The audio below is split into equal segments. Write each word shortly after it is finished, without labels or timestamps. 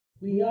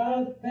We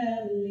are the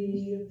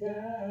family of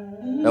God.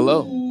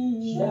 Hello.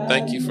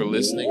 Thank you for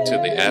listening to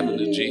the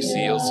Avenue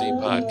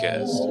GCOC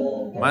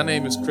podcast. My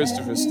name is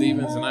Christopher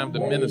Stevens, and I'm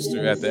the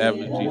minister at the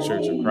Avenue G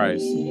Church of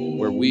Christ,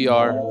 where we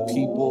are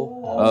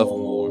people of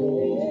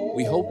more.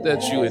 We hope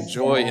that you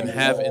enjoy and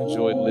have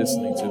enjoyed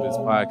listening to this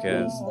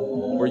podcast,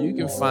 where you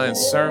can find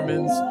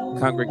sermons,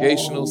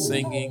 congregational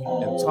singing,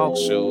 and talk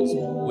shows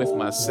with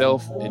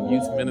myself and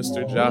youth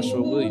minister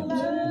Joshua Williams.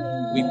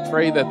 We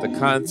pray that the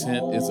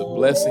content is a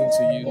blessing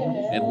to you,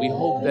 and we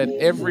hope that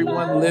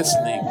everyone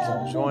listening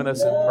can join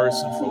us in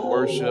person for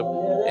worship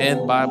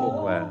and Bible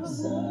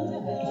class.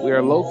 We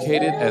are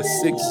located at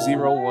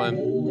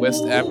 601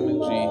 West Avenue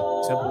G,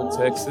 Temple,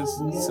 Texas,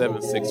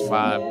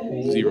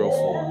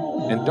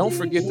 76504. And don't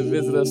forget to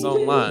visit us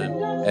online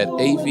at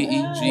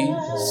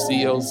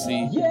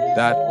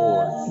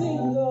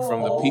avegcoc.org.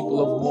 From the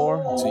people of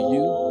Moore to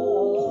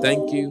you,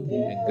 thank you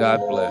and God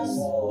bless.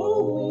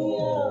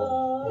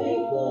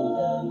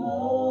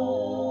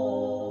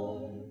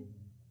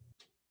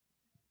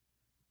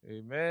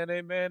 Amen,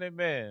 amen,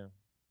 amen.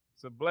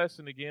 It's a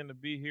blessing again to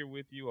be here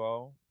with you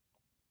all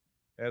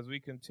as we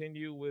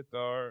continue with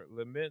our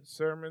Lament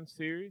Sermon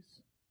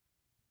series.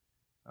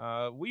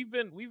 We've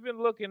been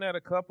looking at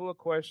a couple of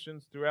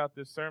questions throughout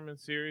this sermon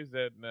series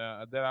that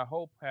I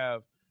hope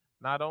have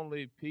not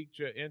only piqued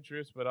your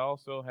interest but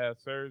also have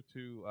served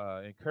to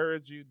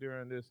encourage you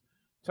during this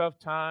tough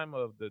time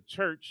of the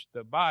church,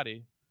 the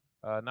body,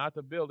 not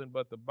the building,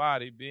 but the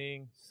body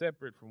being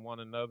separate from one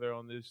another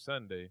on this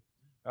Sunday.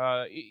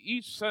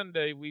 Each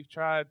Sunday, we've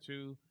tried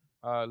to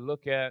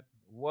look at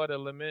what a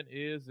lament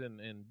is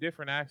and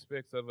different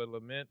aspects of a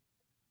lament.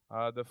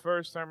 The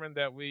first sermon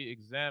that we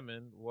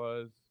examined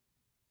was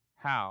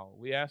how.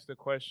 We asked the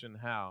question,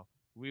 how.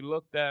 We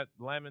looked at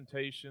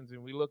Lamentations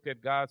and we looked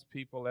at God's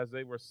people as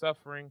they were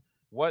suffering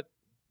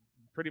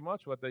pretty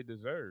much what they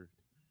deserved.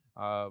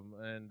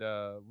 And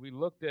we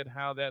looked at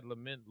how that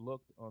lament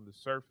looked on the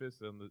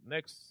surface. In the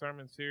next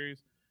sermon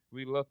series,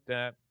 we looked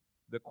at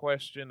the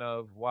question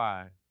of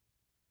why.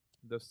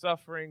 The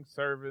suffering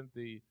servant,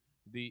 the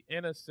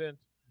innocent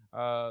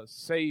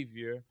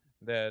Savior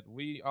that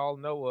we all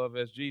know of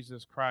as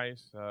Jesus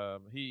Christ.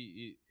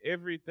 He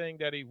everything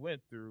that he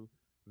went through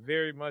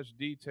very much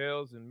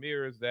details and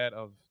mirrors that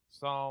of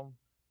Psalm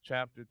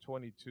chapter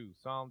 22.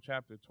 Psalm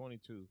chapter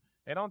 22.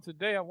 And on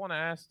today, I want to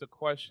ask the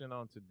question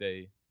on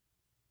today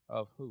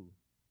of who.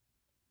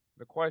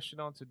 The question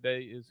on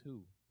today is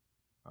who.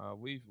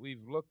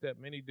 We've looked at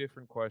many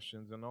different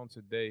questions, and on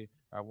today,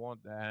 I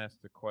want to ask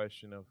the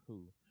question of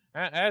who.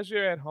 As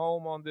you're at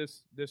home on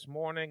this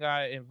morning,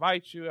 I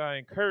invite you, I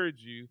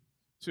encourage you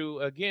to,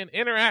 again,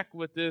 interact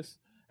with this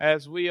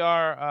as we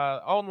are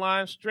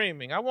online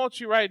streaming. I want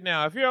you right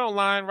now, if you're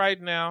online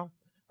right now,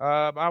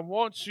 I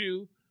want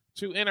you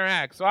to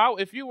interact. So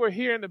if you were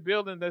here in the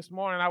building this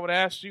morning, I would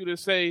ask you to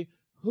say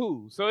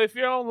who. So if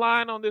you're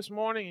online on this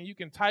morning and you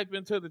can type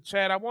into the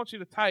chat, I want you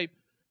to type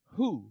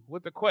who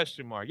with the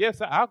question mark. Yes,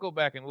 I'll go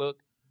back and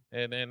look.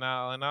 And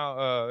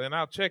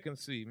I'll check and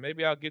see.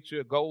 Maybe I'll get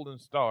you a golden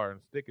star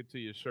and stick it to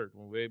your shirt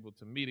when we're able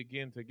to meet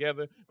again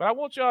together. But I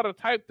want y'all to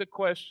type the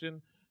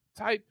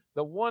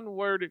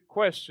one-worded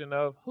question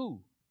of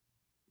who.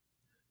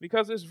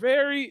 Because it's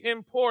very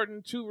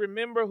important to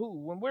remember who.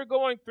 When we're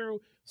going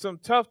through some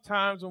tough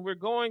times, when we're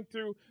going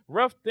through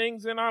rough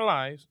things in our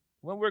lives,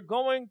 when we're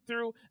going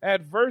through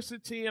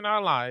adversity in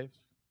our lives,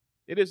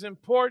 it is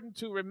important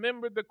to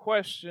remember the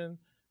question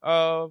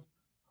of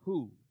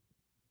who.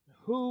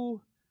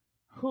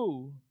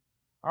 Who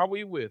are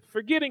we with?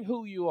 Forgetting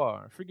who you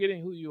are.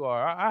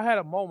 I had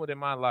a moment in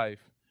my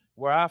life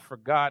where I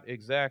forgot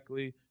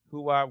exactly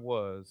who I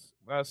was.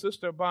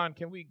 Sister Bond,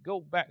 can we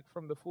go back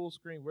from the full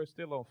screen? We're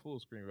still on full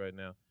screen right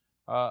now.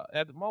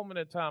 At the moment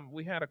in time,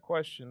 we had a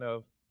question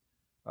of,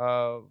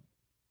 I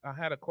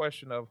had a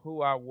question of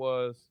who I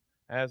was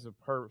as a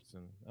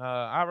person.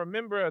 I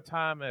remember a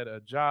time at a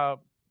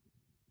job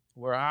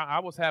where I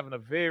was having a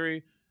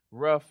very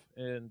rough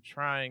and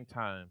trying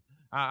time.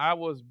 I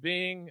was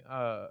being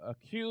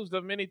accused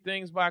of many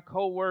things by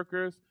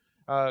coworkers.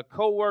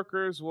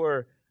 Coworkers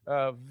were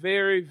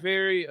very,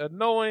 very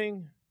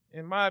annoying,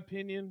 in my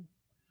opinion.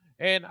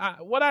 And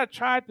what I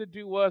tried to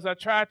do was I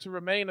tried to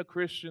remain a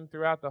Christian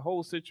throughout the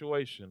whole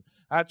situation.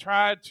 I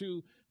tried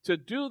to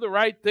do the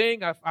right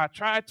thing. I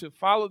tried to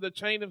follow the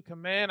chain of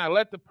command. I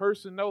let the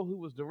person know who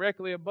was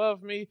directly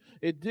above me.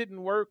 It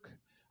didn't work.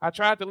 I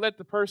tried to let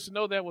the person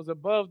know that was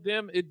above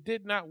them. It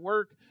did not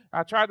work.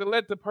 I tried to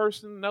let the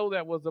person know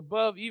that was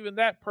above even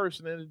that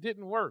person, and it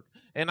didn't work.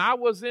 And I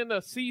was in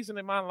a season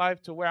in my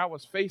life to where I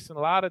was facing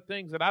a lot of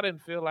things that I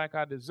didn't feel like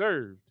I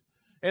deserved.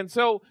 And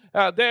so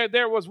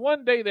there was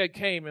one day that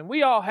came, and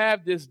we all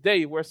have this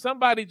day where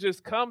somebody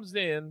just comes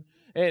in,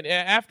 and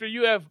after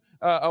you have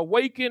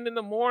awakened in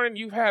the morning,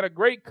 you've had a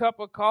great cup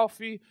of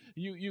coffee,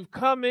 you've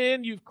come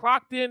in, you've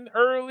clocked in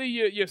early,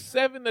 you're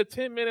 7 to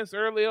 10 minutes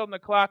early on the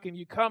clock, and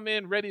you come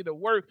in ready to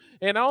work.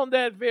 And on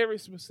that very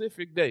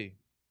specific day,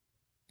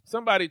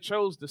 somebody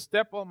chose to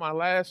step on my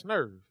last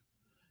nerve.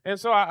 And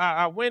so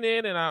I went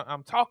in and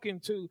I'm talking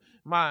to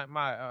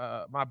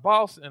my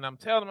boss, and I'm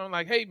telling him, I'm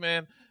like, hey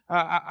man,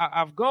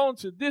 I've gone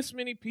to this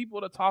many people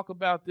to talk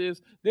about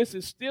this. This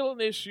is still an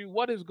issue.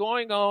 What is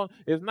going on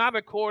is not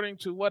according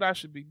to what I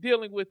should be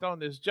dealing with on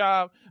this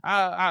job.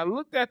 I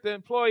looked at the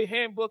employee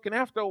handbook, and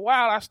after a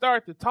while, I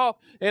started to talk,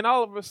 and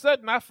all of a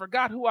sudden, I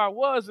forgot who I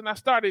was, and I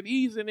started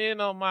easing in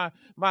on my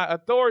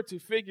authority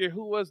figure,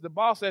 who was the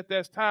boss at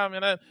that time.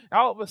 And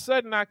all of a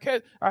sudden,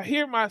 I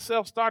hear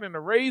myself starting to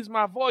raise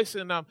my voice,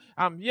 and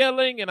I'm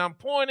yelling, and I'm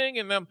pointing,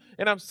 and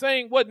I'm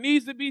saying what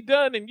needs to be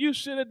done, and you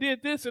should have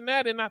did this and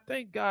that. And I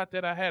thank God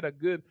that I had a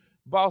good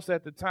boss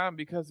at the time,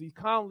 because he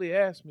calmly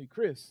asked me,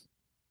 Chris,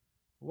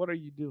 what are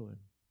you doing?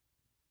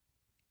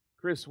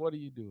 Chris, what are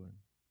you doing?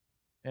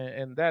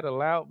 And that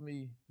allowed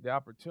me the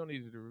opportunity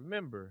to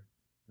remember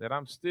that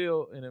I'm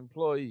still an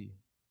employee,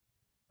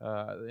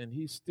 and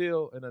he's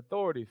still an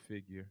authority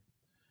figure.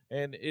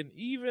 And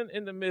even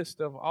in the midst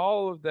of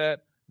all of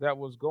that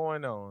was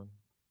going on,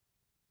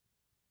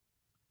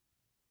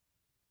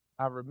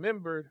 I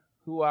remembered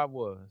who I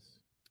was.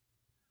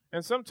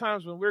 And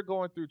sometimes when we're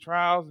going through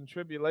trials and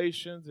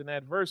tribulations and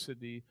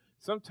adversity,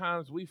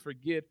 sometimes we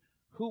forget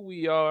who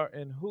we are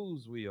and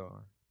whose we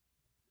are.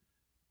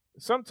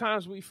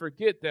 Sometimes we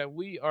forget that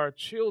we are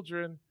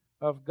children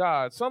of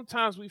God.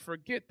 Sometimes we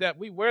forget that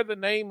we wear the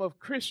name of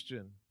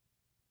Christian.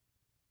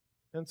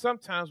 And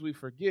sometimes we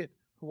forget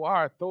who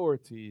our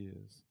authority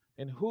is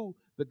and who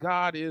the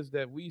God is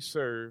that we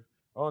serve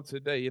on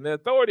today. And the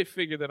authority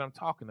figure that I'm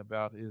talking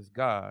about is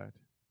God.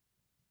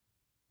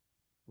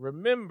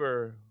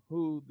 Remember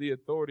who the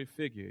authority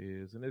figure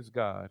is, and it's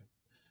God.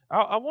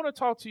 I want to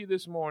talk to you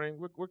this morning.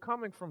 We're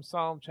coming from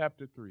Psalm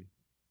chapter 3.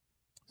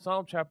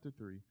 Psalm chapter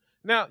 3.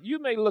 Now, you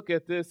may look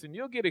at this and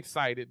you'll get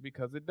excited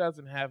because it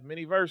doesn't have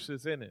many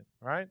verses in it,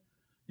 right?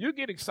 You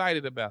get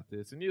excited about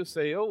this and you'll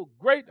say, oh,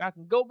 great, I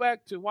can go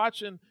back to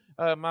watching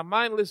my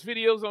mindless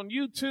videos on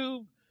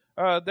YouTube.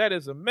 That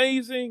is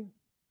amazing.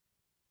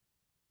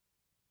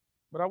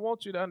 But I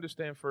want you to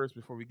understand first,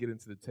 before we get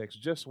into the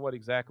text, just what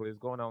exactly is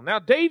going on. Now,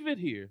 David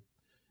here,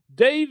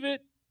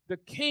 the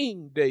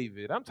King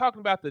David. I'm talking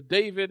about the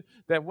David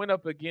that went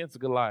up against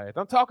Goliath.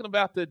 I'm talking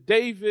about the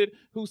David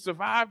who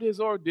survived his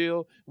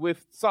ordeal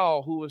with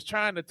Saul, who was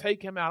trying to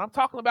take him out. I'm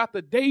talking about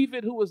the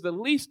David who was the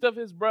least of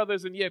his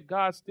brothers, and yet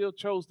God still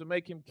chose to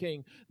make him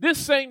king. This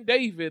same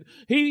David,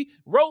 he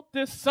wrote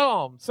this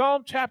Psalm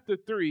chapter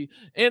 3,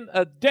 in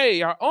a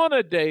day, or on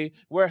a day,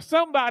 where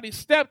somebody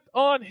stepped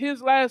on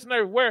his last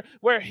nerve,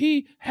 where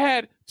he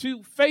had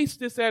to face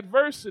this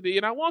adversity.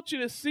 And I want you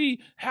to see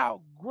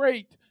how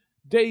great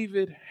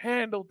David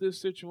handled this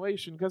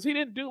situation, because he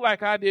didn't do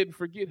like I did and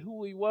forget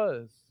who he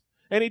was.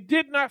 And he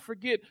did not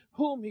forget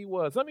whom he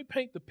was. Let me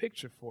paint the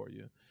picture for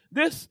you.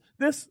 This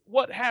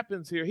what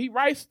happens here. He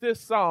writes this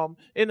psalm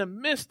in the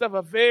midst of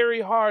a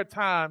very hard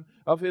time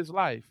of his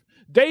life.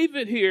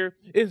 David here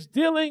is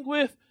dealing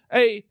with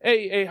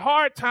a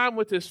hard time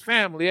with his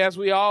family, as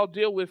we all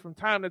deal with from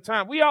time to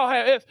time. We all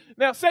have.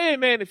 Now say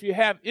amen if you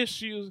have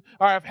issues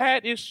or have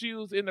had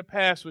issues in the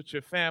past with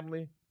your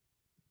family.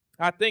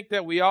 I think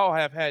that we all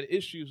have had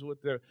issues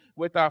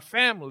with our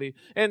family.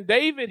 And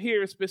David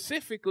here is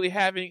specifically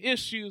having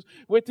issues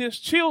with his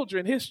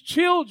children. His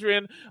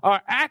children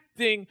are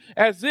acting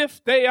as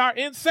if they are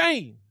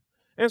insane.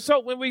 And so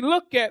when we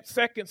look at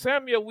 2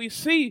 Samuel, we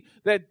see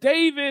that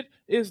David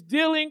is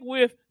dealing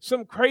with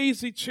some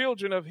crazy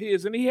children of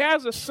his. And he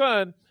has a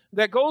son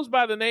that goes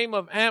by the name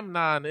of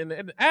Amnon.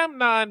 And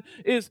Amnon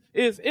is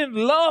in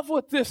love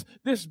with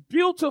this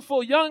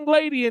beautiful young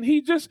lady, and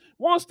he just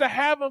wants to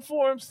have him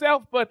for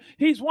himself, but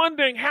he's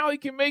wondering how he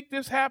can make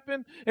this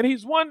happen. And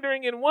he's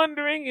wondering,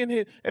 and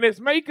it's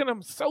making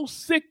him so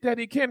sick that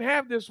he can't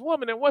have this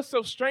woman. And what's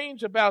so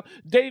strange about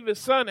David's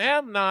son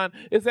Amnon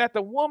is that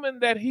the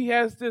woman that he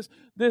has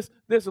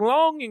this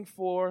longing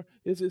for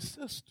is his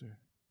sister.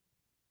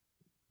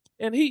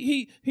 And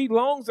he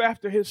longs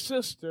after his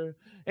sister,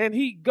 and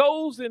he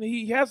goes and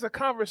he has a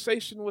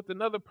conversation with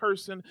another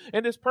person,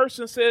 and this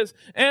person says,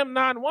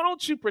 Amnon, why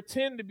don't you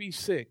pretend to be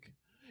sick?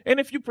 And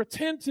if you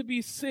pretend to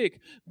be sick,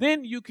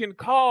 then you can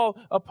call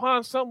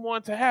upon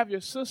someone to have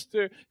your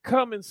sister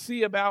come and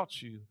see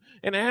about you.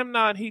 And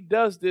Amnon, he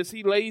does this.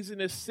 He lays in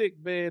his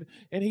sick bed,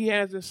 and he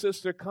has his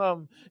sister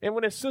come. And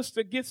when his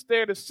sister gets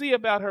there to see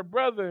about her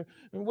brother,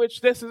 in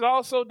which this is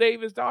also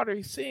David's daughter,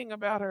 he's seeing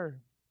about her.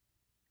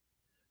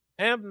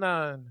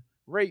 Amnon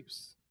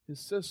rapes his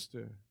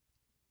sister.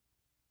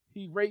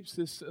 He rapes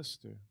his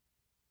sister.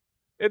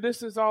 And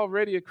this is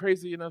already a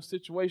crazy enough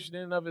situation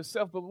in and of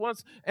itself. But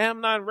once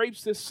Amnon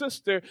rapes his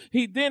sister,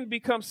 he then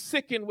becomes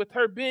sickened with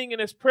her being in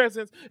his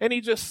presence, and he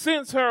just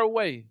sends her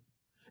away.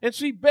 And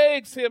she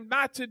begs him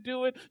not to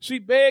do it. She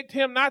begged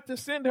him not to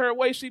send her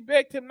away. She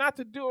begged him not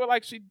to do her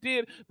like she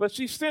did, but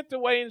she's sent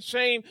away in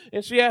shame,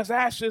 and she has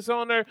ashes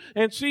on her,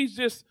 and she's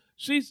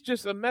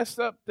just a messed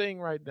up thing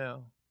right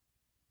now.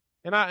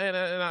 And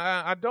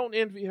I don't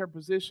envy her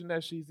position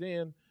that she's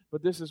in,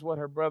 but this is what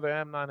her brother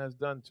Amnon has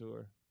done to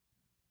her.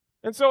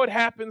 And so it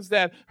happens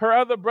that her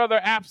other brother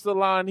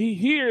Absalom, he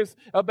hears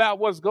about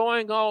what's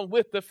going on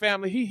with the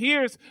family. He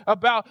hears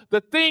about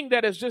the thing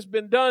that has just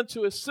been done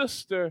to his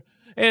sister,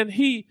 and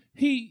he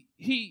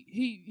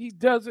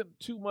doesn't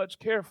too much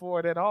care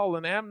for it at all.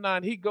 And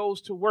Amnon, he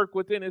goes to work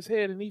within his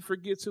head, and he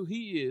forgets who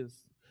he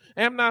is.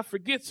 Amnon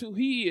forgets who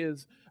he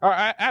is, or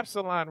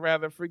Absalom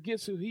rather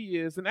forgets who he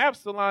is. And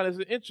Absalom is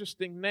an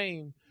interesting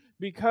name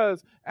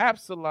because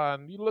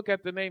Absalom, you look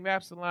at the name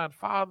Absalom,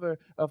 father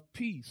of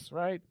peace,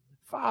 right?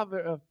 Father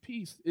of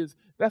peace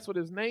that's what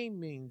his name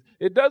means.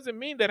 It doesn't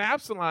mean that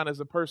Absalom is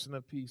a person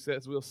of peace,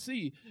 as we'll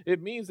see.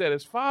 It means that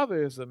his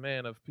father is a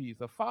man of peace.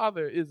 A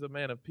father is a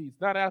man of peace,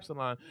 not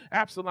Absalom.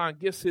 Absalom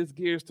gets his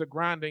gears to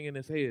grinding in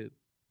his head.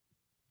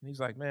 And he's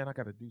like, man, I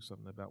got to do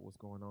something about what's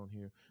going on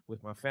here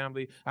with my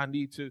family. I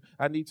need to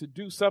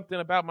do something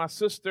about my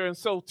sister. And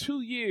so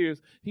 2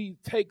 years he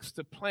takes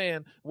to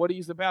plan what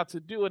he's about to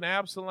do. And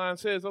Absalom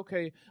says,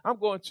 okay, I'm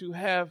going to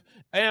have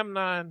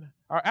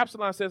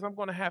Absalom says, I'm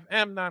going to have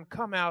Amnon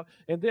come out,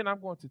 and then I'm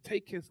going to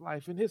take his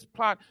life. And his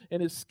plot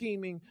and his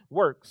scheming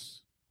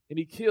works. And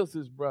he kills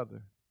his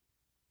brother.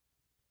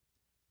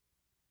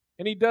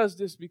 And he does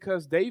this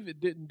because David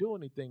didn't do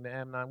anything to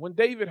Amnon. When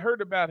David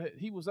heard about it,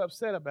 he was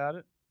upset about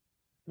it.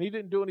 And he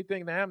didn't do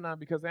anything to Amnon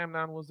because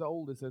Amnon was the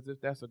oldest, as if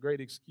that's a great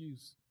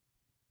excuse.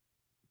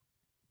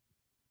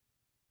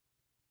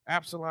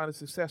 Absalom is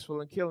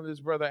successful in killing his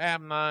brother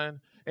Amnon,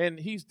 and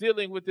he's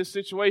dealing with this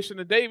situation.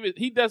 And David,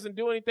 he doesn't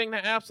do anything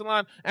to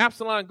Absalom.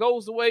 Absalom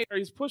goes away, or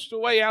he's pushed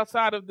away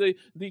outside of the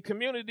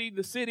community,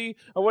 the city,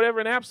 or whatever.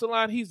 And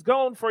Absalom, he's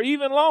gone for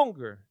even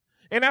longer.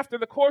 And after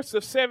the course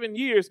of 7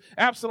 years,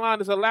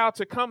 Absalom is allowed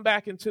to come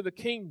back into the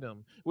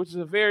kingdom, which is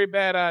a very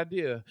bad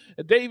idea.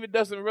 David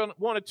doesn't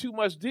want to too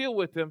much deal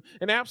with him.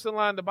 And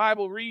Absalom, the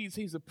Bible reads,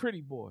 he's a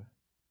pretty boy.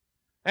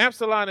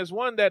 Absalom is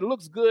one that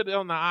looks good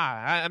on the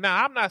eye.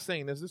 Now, I'm not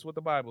saying this. This is what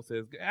the Bible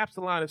says.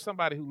 Absalom is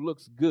somebody who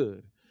looks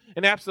good.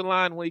 And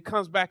Absalom, when he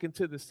comes back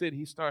into the city,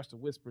 he starts to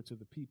whisper to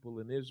the people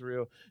in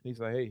Israel. And he's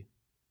like, hey,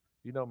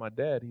 you know my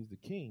dad, he's the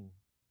king.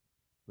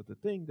 But the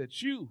thing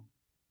that you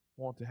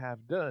want to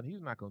have done,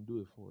 he's not going to do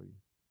it for you.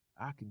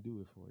 I can do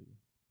it for you.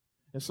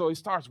 And so he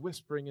starts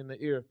whispering in the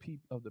ear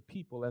of the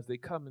people as they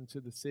come into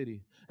the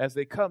city, as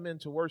they come in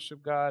to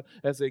worship God,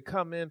 as they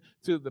come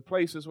into the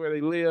places where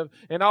they live.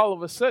 And all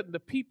of a sudden, the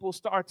people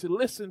start to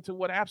listen to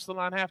what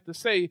Absalom have to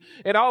say.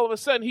 And all of a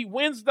sudden, he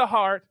wins the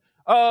heart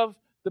of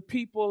the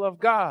people of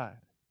God.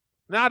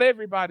 Not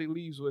everybody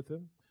leaves with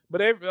him,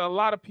 but a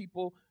lot of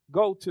people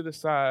go to the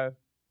side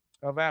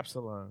of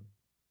Absalom.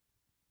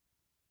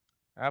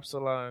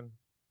 Absalom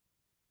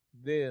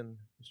then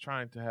is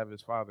trying to have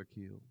his father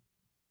killed.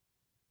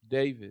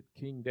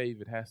 King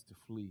David has to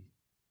flee.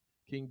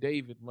 King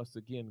David must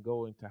again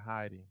go into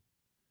hiding.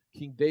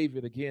 King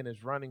David again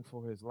is running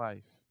for his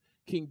life.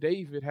 King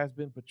David has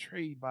been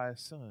betrayed by his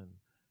son.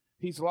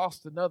 He's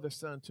lost another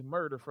son to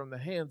murder from the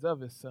hands of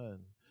his son.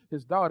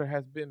 His daughter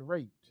has been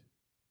raped.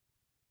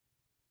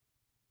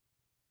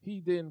 He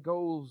then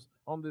goes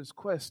on this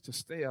quest to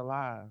stay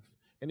alive,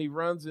 and he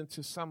runs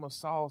into some of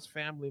Saul's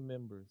family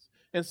members.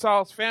 And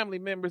Saul's family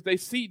members, they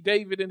see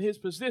David in his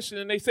position,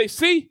 and they say,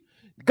 see,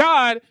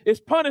 God is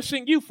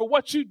punishing you for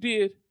what you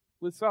did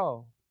with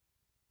Saul.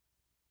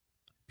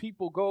 He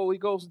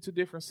goes into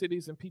different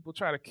cities, and people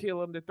try to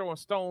kill him. They're throwing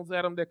stones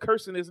at him. They're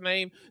cursing his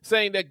name,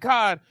 saying that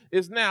God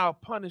is now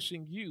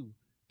punishing you,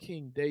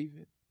 King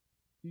David.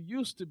 You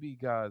used to be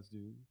God's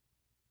dude,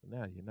 but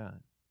now you're not.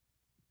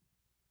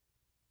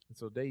 And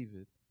so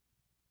David,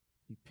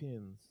 he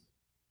pens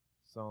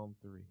Psalm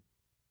 3.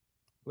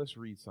 Let's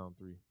read Psalm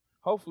 3.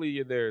 Hopefully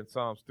you're there in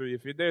Psalms 3.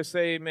 If you're there,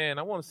 say amen.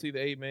 I want to see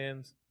the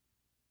amens.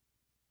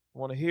 I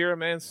want to hear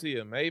them and see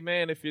them.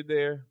 Amen if you're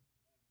there.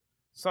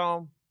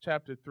 Psalm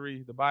chapter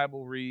 3, the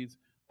Bible reads,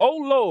 O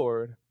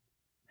Lord,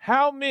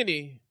 how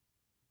many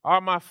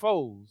are my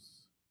foes?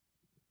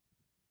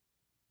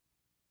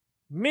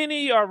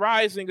 Many are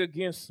rising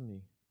against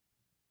me.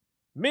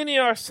 Many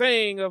are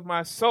saying of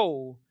my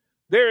soul,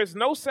 there is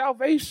no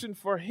salvation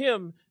for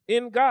him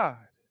in God.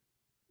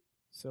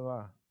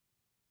 Selah.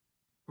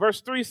 Verse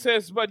 3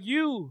 says, but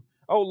you,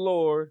 O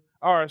Lord,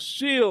 are a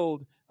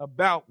shield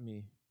about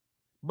me,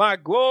 my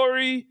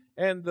glory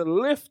and the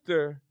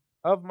lifter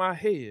of my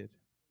head.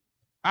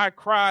 I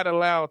cried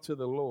aloud to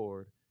the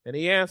Lord, and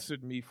he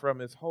answered me from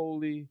his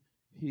holy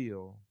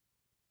hill.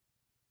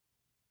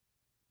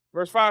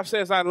 Verse 5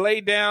 says, I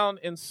lay down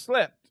and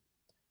slept.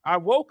 I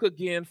woke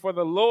again, for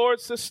the Lord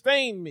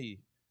sustained me.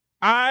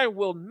 I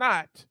will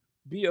not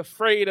be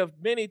afraid of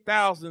many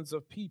thousands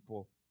of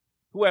people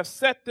who have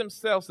set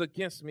themselves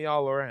against me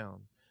all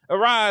around.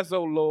 Arise,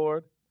 O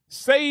Lord,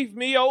 save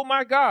me, O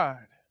my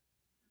God,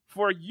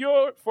 for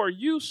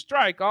you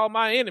strike all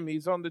my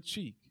enemies on the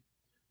cheek.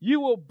 You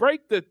will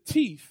break the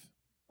teeth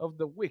of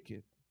the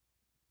wicked.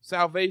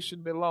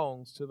 Salvation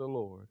belongs to the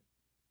Lord.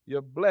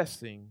 Your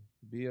blessing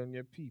be on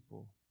your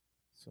people.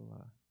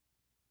 Selah.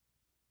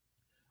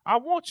 I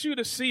want you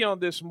to see on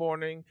this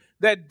morning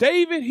that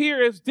David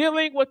here is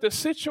dealing with a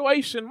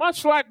situation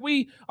much like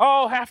we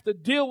all have to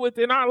deal with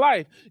in our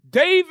life.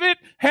 David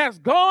has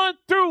gone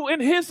through in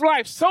his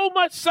life so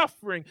much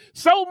suffering,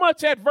 so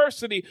much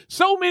adversity,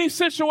 so many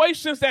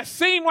situations that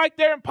seem like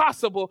they're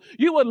impossible.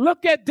 You would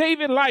look at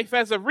David's life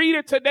as a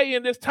reader today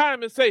in this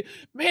time and say,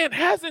 man,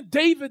 hasn't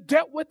David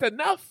dealt with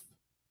enough?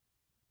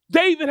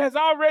 David has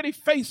already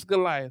faced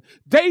Goliath.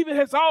 David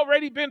has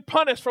already been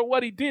punished for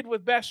what he did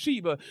with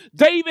Bathsheba.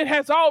 David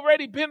has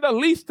already been the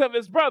least of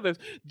his brothers.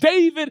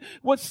 David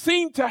would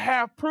seem to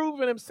have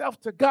proven himself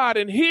to God.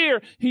 And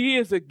here he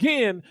is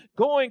again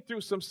going through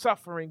some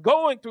suffering,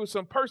 going through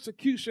some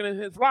persecution in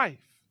his life.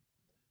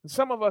 And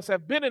some of us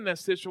have been in that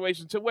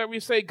situation to where we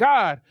say,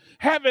 God,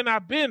 haven't I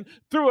been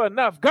through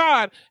enough?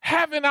 God,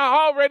 haven't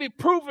I already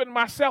proven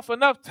myself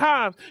enough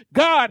times?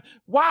 God,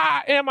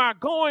 why am I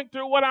going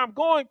through what I'm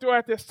going through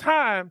at this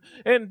time?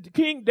 And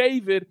King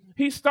David,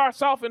 he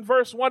starts off in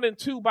verse 1 and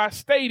 2 by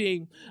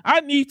stating, I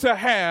need to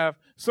have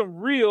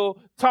some real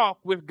talk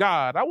with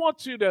God. I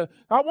want you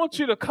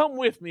to come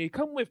with me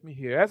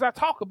here. As I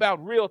talk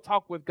about real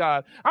talk with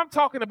God, when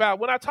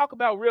I talk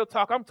about real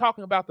talk, I'm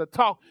talking about the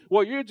talk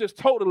where you're just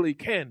totally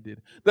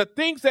candid. The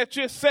things that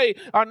you say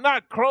are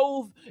not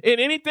clothed in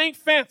anything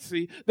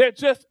fancy. They're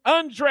just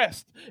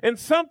undressed. And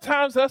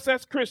sometimes us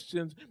as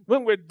Christians,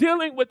 when we're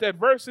dealing with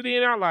adversity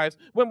in our lives,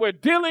 when we're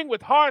dealing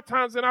with hard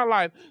times in our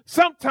life,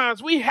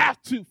 sometimes we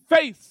have to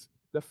face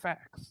the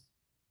facts.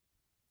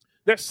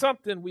 There's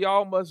something we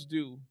all must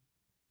do.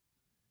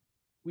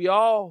 We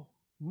all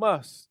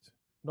must,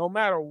 no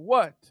matter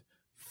what,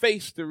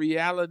 face the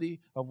reality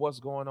of what's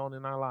going on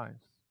in our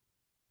lives.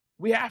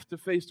 We have to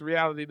face the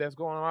reality that's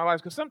going on in our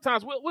lives, because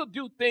sometimes we'll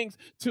do things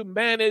to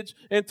manage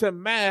and to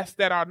mask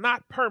that are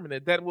not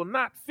permanent, that will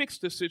not fix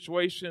the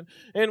situation.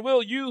 And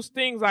we'll use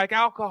things like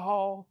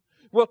alcohol.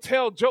 We'll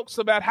tell jokes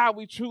about how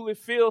we truly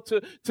feel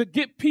to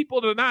get people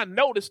to not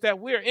notice that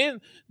we're in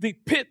the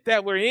pit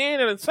that we're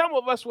in. And some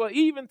of us will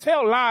even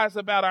tell lies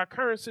about our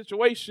current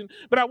situation.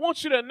 But I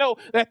want you to know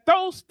that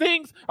those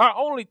things are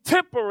only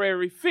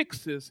temporary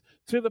fixes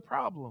to the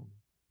problem.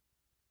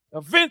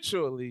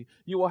 Eventually,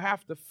 you will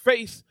have to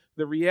face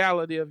the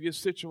reality of your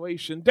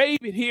situation.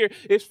 David here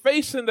is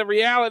facing the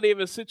reality of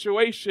his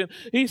situation.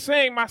 He's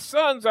saying, my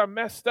sons are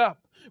messed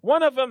up.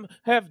 One of them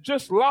have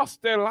just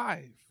lost their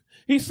life.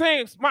 He's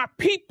saying, my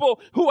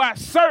people who I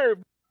serve,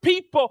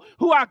 people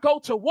who I go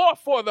to war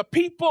for, the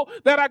people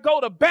that I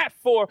go to bat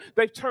for,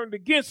 they've turned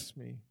against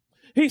me.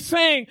 He's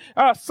saying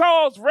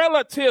Saul's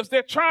relatives,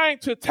 they're trying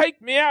to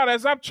take me out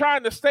as I'm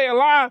trying to stay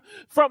alive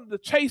from the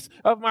chase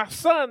of my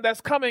son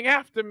that's coming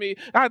after me.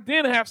 I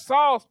then have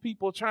Saul's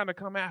people trying to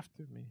come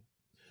after me.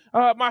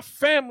 My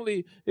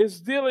family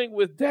is dealing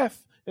with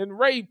death and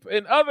rape,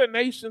 and other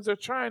nations are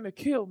trying to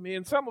kill me.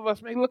 And some of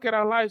us may look at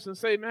our lives and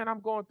say, man,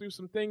 I'm going through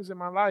some things in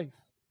my life.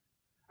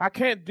 I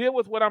can't deal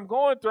with what I'm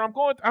going through.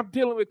 I'm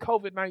dealing with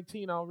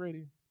COVID-19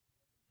 already.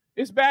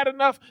 It's bad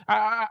enough.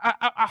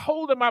 I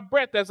hold in my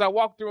breath as I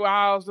walk through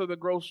aisles of the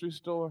grocery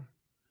store.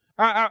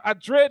 I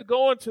dread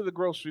going to the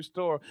grocery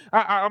store.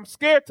 I'm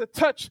scared to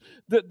touch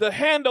the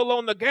handle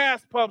on the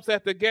gas pumps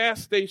at the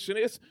gas station.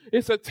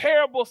 It's a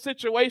terrible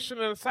situation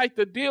and a sight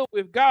to deal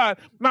with. God,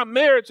 my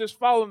marriage is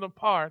falling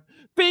apart.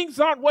 Things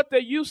aren't what they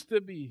used to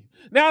be.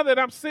 Now that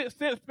I'm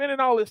spending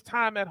all this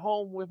time at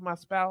home with my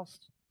spouse,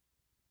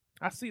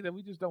 I see that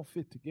we just don't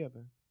fit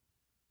together.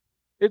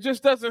 It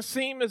just doesn't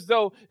seem as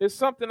though it's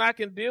something I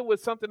can deal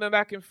with, something that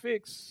I can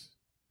fix.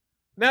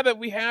 Now that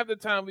we have the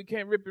time, we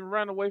can't rip and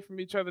run away from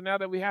each other. Now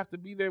that we have to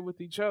be there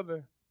with each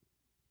other,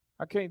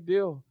 I can't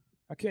deal.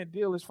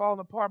 It's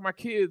falling apart. My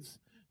kids,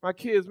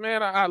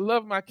 man, I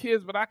love my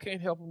kids, but I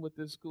can't help them with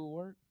this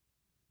schoolwork.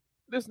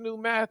 This new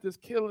math is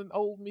killing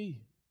old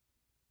me.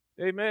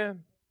 Amen.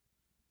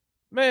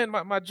 Man,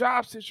 my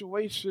job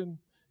situation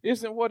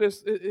isn't what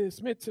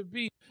it's meant to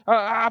be.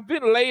 I've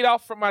been laid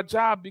off from my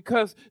job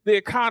because the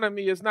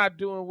economy is not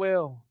doing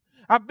well.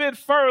 I've been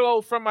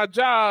furloughed from my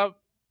job.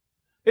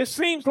 It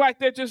seems like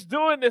they're just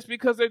doing this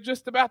because they're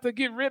just about to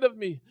get rid of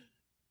me.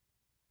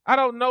 I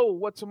don't know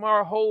what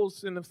tomorrow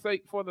holds in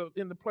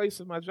the place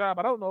of my job.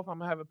 I don't know if I'm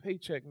going to have a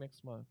paycheck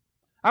next month.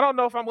 I don't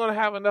know if I'm going to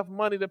have enough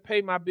money to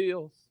pay my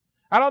bills.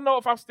 I don't know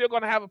if I'm still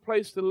going to have a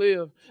place to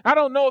live. I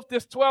don't know if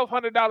this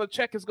 $1,200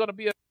 check is going to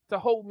be enough to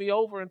hold me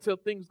over until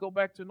things go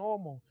back to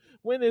normal.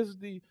 When is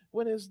the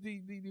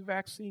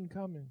vaccine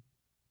coming?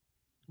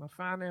 My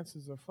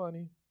finances are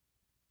funny.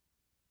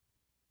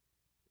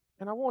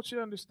 And I want you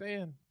to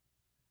understand,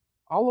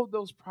 all of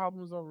those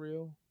problems are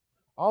real.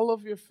 All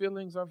of your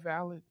feelings are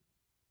valid.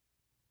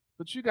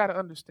 But you got to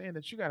understand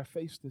that you got to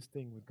face this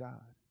thing with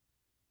God.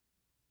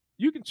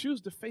 You can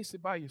choose to face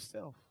it by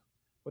yourself,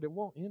 but it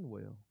won't end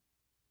well.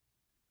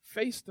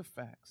 Face the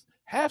facts.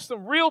 Have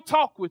some real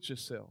talk with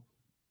yourself.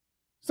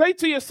 Say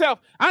to yourself,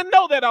 I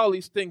know that all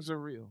these things are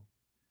real.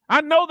 I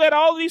know that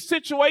all these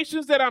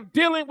situations that I'm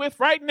dealing with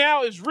right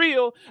now is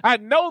real. I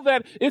know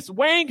that it's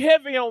weighing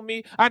heavy on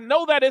me. I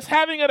know that it's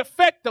having an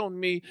effect on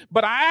me,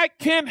 but I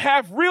can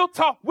have real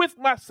talk with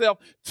myself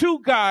to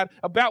God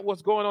about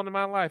what's going on in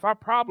my life. Our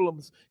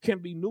problems can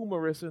be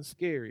numerous and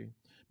scary,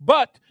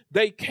 but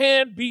they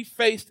can be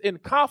faced in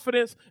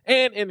confidence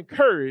and in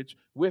courage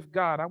with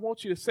God. I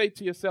want you to say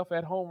to yourself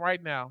at home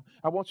right now,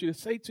 I want you to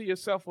say to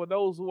yourself, for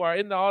those who are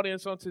in the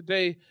audience on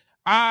today,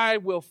 I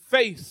will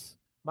face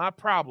my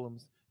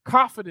problems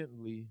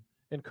confidently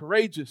and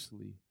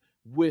courageously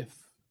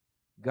with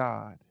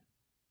God.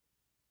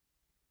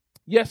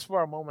 Yes,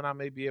 for a moment, I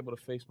may be able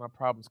to face my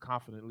problems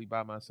confidently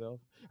by myself.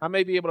 I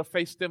may be able to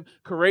face them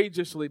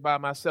courageously by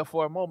myself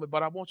for a moment,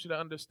 but I want you to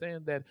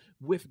understand that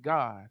with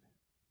God,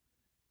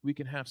 we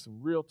can have some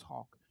real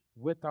talk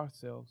with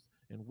ourselves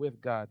and with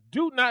God.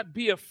 Do not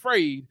be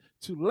afraid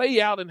to lay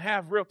out and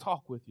have real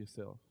talk with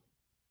yourself.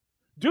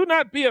 Do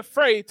not be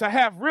afraid to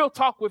have real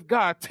talk with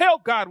God. Tell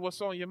God what's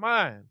on your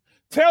mind.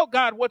 Tell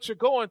God what you're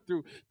going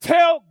through.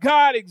 Tell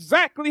God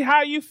exactly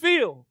how you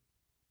feel.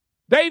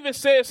 David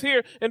says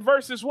here in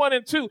verses 1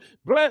 and 2,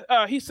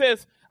 he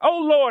says, "Oh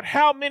Lord,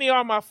 how many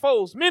are my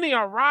foes? Many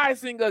are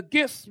rising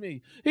against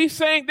me." He's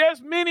saying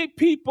there's many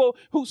people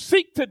who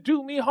seek to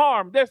do me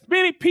harm. There's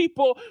many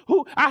people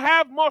who I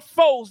have more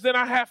foes than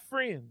I have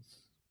friends.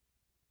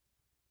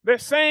 They're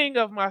saying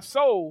of my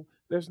soul,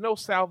 there's no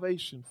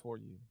salvation for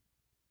you.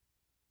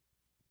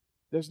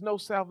 There's no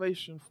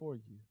salvation for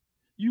you.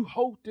 You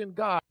hoped in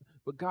God,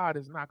 but God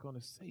is not going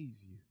to save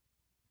you.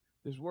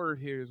 This word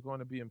here is going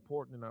to be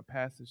important in our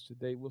passage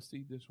today. We'll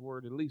see this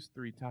word at least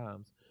 3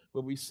 times.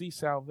 But we see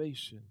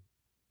salvation.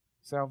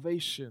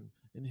 Salvation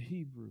in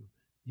Hebrew,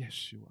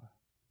 Yeshua.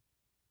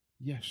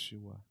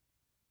 Yeshua,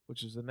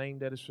 which is a name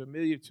that is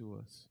familiar to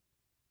us.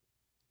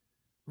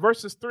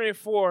 Verses 3 and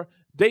 4,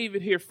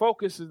 David here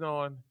focuses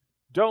on,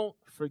 don't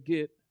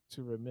forget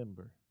to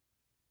remember.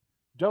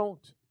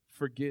 Don't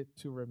forget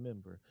to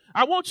remember.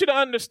 I want you to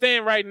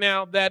understand right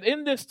now that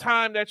in this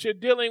time that you're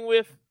dealing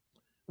with,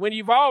 when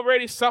you've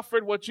already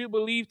suffered what you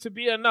believe to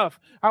be enough,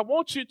 I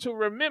want you to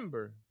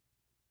remember.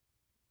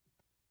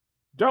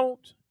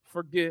 Don't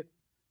forget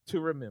to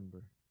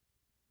remember.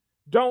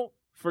 Don't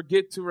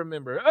forget to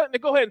remember.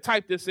 Go ahead and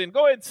type this in.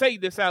 Go ahead and say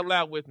this out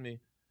loud with me.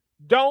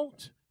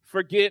 Don't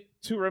forget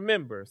to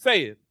remember.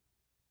 Say it.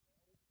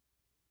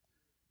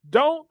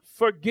 Don't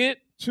forget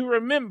to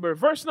remember.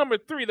 Verse number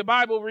 3, the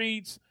Bible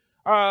reads,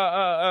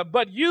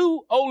 but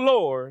you, O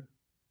Lord,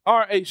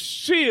 are a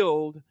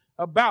shield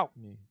about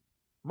me,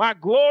 my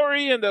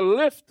glory and the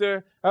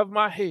lifter of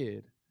my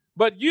head.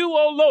 But you,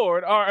 O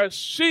Lord, are a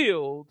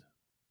shield.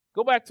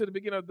 Go back to the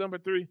beginning of number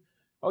 3.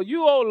 Oh,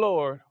 you, O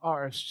Lord,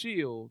 are a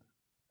shield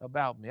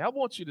about me. I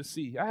want you to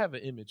see. I have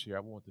an image here I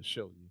want to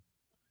show you,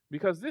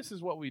 because this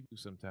is what we do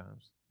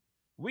sometimes.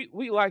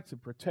 We like to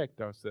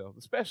protect ourselves,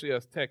 especially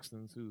us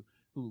Texans who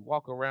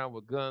walk around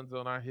with guns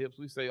on our hips.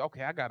 We say,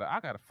 okay, I got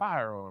a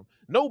firearm.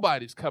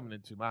 Nobody's coming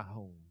into my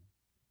home.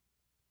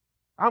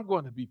 I'm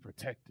going to be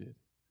protected.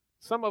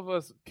 Some of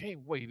us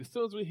can't wait. As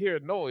soon as we hear a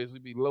noise, we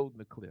be loading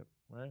the clip,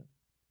 right?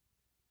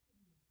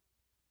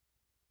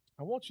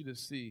 I want you to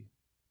see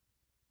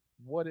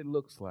what it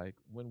looks like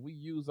when we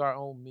use our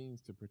own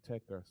means to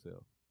protect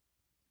ourselves.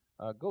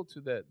 Go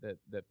to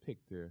that pic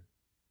there.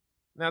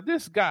 Now,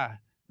 this guy,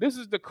 this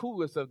is the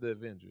coolest of the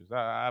Avengers.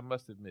 I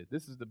must admit,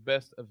 this is the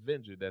best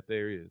Avenger that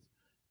there is.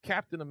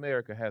 Captain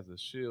America has a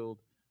shield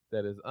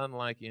that is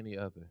unlike any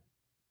other.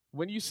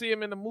 When you see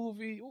him in the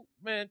movie,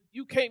 man,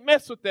 you can't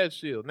mess with that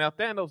shield. Now,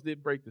 Thanos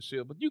did break the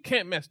shield, but you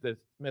can't mess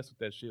with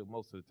that shield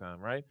most of the time,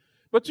 right?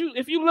 But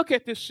if you look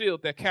at this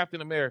shield that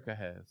Captain America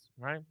has,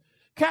 right?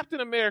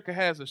 Captain America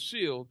has a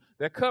shield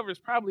that covers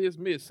probably his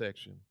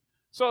midsection.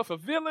 So if a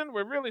villain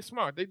were really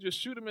smart, they just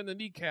shoot him in the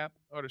kneecap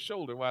or the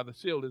shoulder while the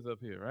shield is up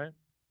here, right?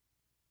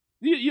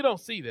 You don't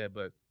see that,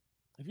 but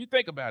if you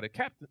think about it,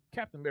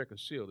 Captain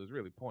America's shield is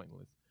really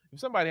pointless. If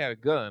somebody had a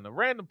gun, a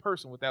random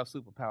person without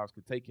superpowers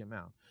could take him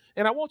out.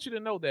 And I want you to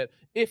know that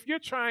if you're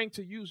trying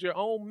to use your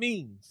own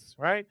means,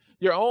 right,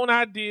 your own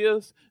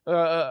ideas,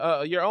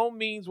 your own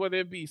means, whether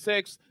it be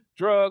sex,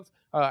 drugs,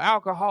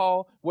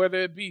 alcohol, whether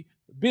it be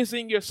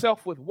busying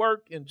yourself with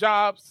work and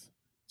jobs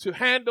to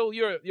handle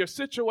your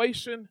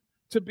situation,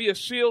 to be a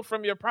shield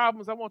from your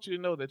problems, I want you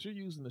to know that you're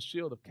using the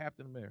shield of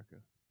Captain America.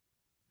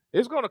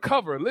 It's going to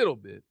cover a little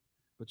bit,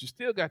 but you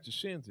still got your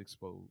shins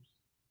exposed,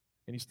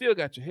 and you still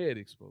got your head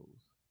exposed.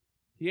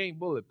 He ain't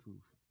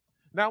bulletproof.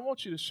 Now, I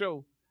want you to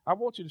show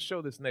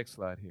this next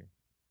slide here.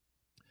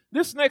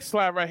 This next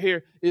slide right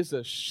here is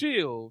a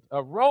shield,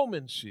 a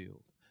Roman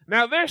shield.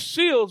 Now, their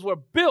shields were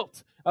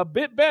built a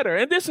bit better,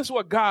 and this is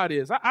what God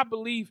is. I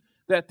believe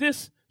that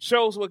this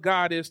shows what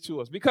God is to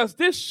us, because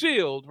this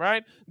shield,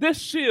 right, this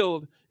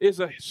shield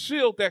is a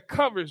shield that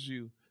covers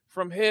you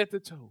from head to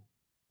toe,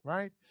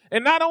 right?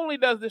 And not only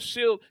does this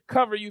shield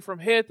cover you from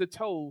head to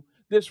toe,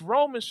 this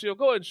Roman shield,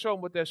 go ahead and show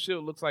them what that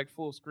shield looks like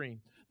full screen.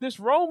 This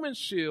Roman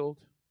shield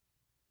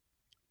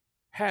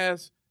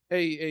has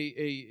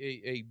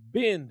a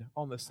bend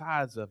on the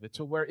sides of it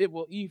to where it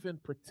will even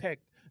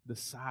protect the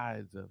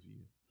sides of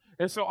you.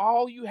 And so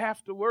all you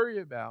have to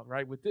worry about,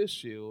 right, with this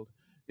shield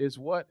is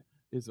what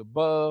is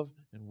above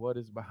and what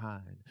is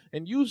behind.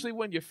 And usually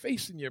when you're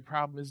facing your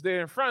problem, it's there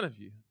in front of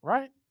you,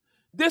 right?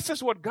 This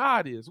is what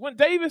God is. When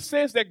David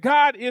says that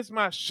God is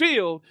my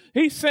shield,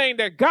 he's saying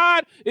that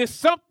God is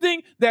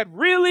something that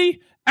really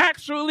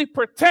actually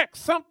protects,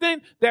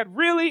 something that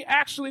really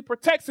actually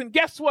protects. And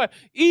guess what?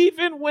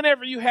 Even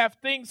whenever you have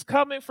things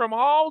coming from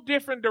all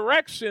different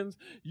directions,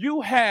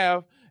 you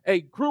have a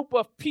group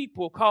of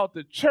people called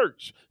the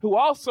church who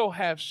also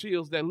have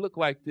shields that look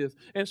like this.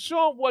 And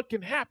show them what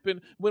can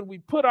happen when we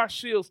put our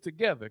shields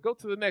together. Go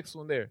to the next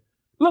one there.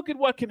 Look at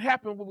what can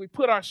happen when we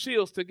put our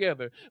shields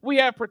together. We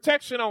have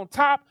protection on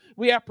top.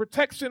 We have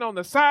protection on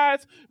the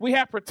sides. We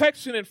have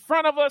protection in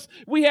front of us.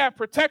 We have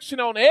protection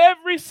on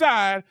every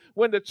side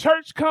when the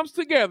church comes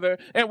together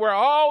and we're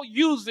all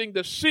using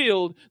the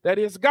shield that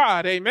is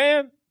God.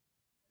 Amen?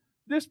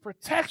 This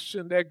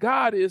protection that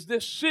God is,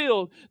 this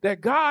shield that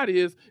God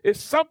is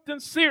something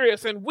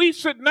serious. And we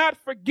should not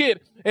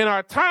forget in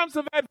our times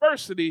of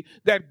adversity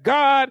that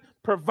God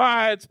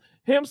provides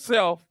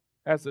himself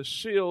as a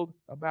shield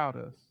about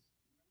us.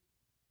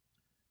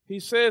 He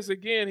says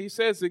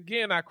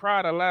again, I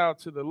cried aloud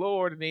to the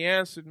Lord, and he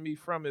answered me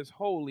from his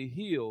holy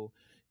hill.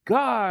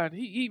 God,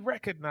 he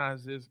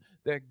recognizes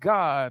that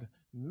God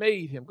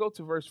made him. Go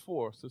to verse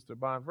 4, Sister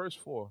Bond, verse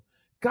 4.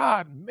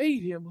 God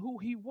made him who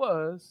he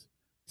was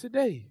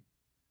today.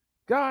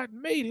 God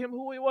made him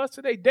who he was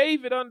today.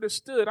 David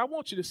understood. I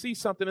want you to see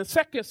something. In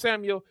 2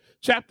 Samuel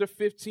chapter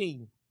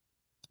 15,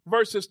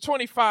 verses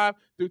 25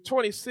 through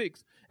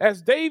 26,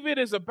 as David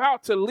is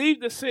about to leave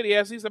the city,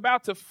 as he's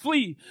about to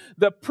flee,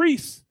 the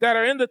priests that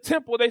are in the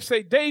temple, they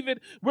say,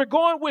 David, we're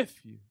going with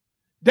you.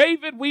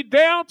 David, we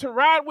down to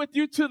ride with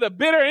you to the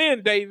bitter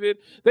end, David.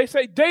 They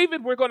say,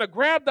 David, we're going to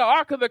grab the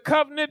Ark of the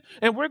Covenant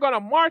and we're going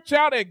to march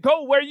out and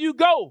go where you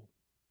go.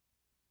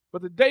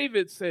 But the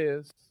David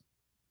says,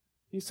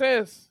 he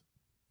says,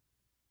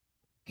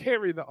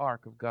 carry the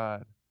Ark of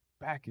God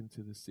back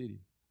into the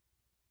city.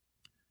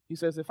 He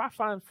says, if I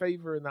find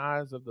favor in the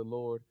eyes of the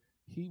Lord,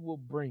 he will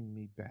bring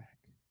me back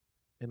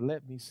and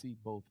let me see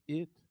both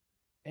it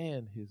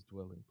and his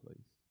dwelling place.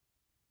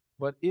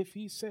 But if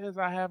he says,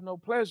 I have no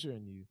pleasure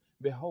in you,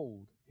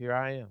 behold, here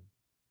I am.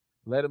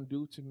 Let him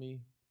do to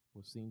me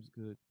what seems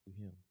good to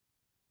him.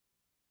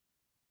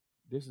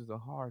 This is a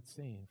hard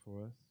saying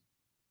for us.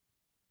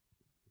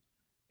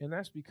 And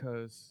that's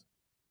because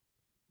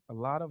a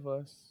lot of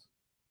us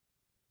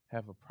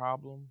have a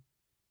problem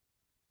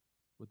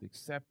with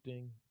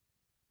accepting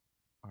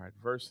our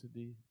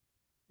adversity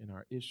and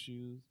our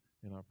issues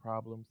and our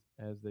problems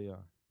as they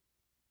are.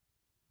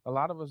 A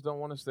lot of us don't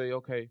want to say,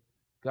 okay,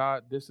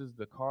 God, this is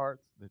the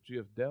cards that you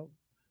have dealt.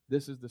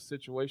 This is the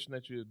situation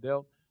that you have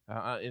dealt.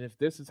 And if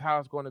this is how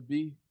it's going to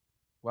be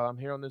while I'm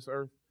here on this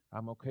earth,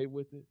 I'm okay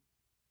with it.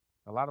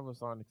 A lot of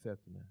us aren't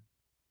accepting that.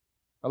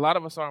 A lot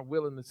of us aren't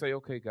willing to say,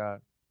 okay, God,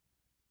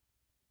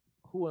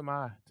 who am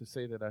I to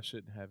say that I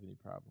shouldn't have any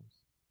problems?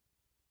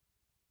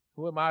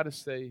 Who am I to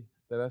say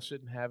that I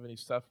shouldn't have any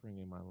suffering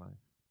in my life?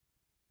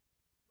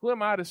 Who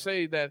am I to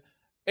say that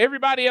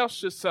everybody else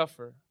should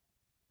suffer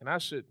and I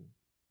shouldn't,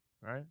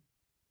 right?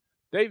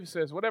 David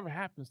says, whatever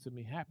happens to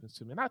me, happens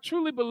to me. And I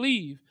truly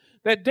believe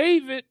that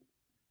David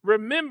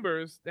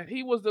remembers that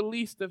he was the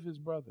least of his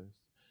brothers.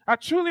 I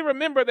truly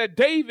remember that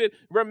David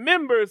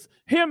remembers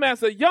him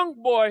as a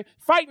young boy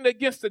fighting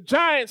against a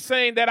giant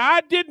saying that I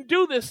didn't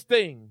do this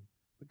thing,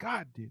 but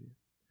God did it.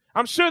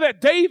 I'm sure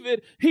that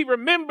David, he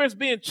remembers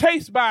being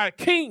chased by a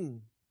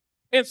king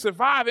and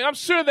surviving. I'm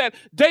sure that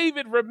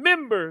David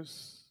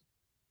remembers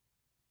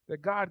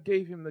that God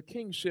gave him the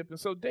kingship. And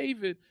so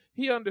David,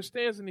 he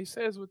understands and he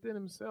says within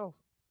himself,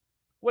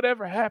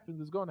 whatever happens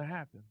is going to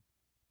happen.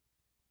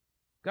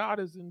 God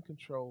is in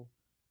control,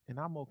 and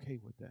I'm okay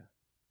with that.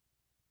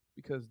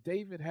 Because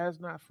David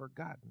has not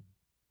forgotten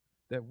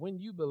that when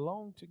you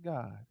belong to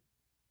God,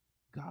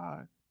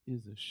 God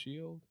is a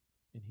shield,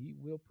 and he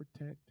will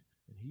protect,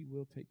 and he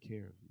will take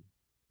care of you.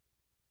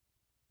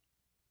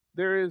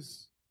 There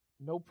is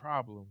no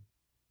problem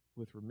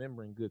with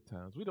remembering good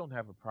times. We don't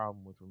have a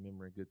problem with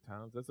remembering good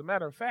times. As a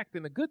matter of fact,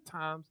 in the good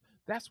times,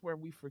 that's where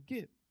we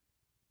forget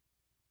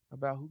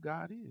about who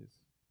God is.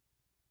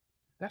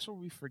 That's where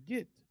we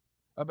forget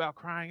about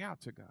crying out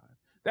to God.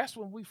 That's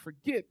when we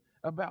forget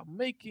about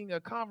making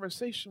a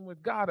conversation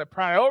with God a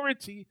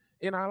priority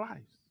in our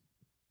lives.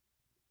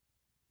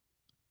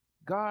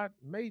 God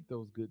made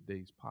those good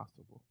days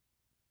possible.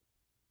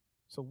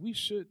 So we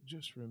should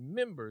just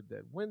remember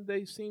that when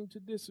they seem to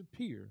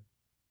disappear,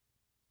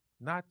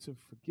 not to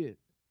forget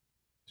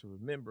to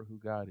remember who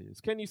God is.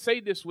 Can you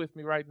say this with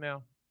me right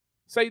now?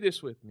 Say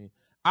this with me.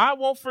 I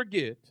won't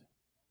forget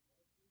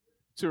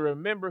to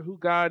remember who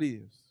God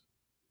is.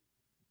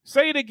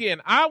 Say it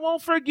again. I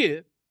won't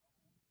forget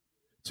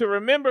to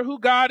remember who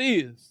God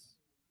is.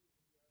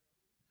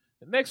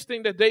 The next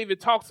thing that David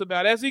talks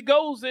about as he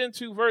goes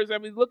into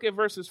look at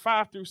verses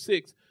 5 through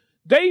 6.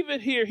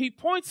 David here, he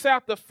points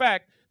out the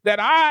fact that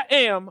I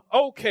am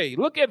okay.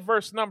 Look at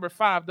verse number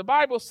 5. The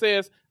Bible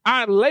says,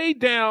 I lay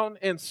down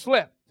and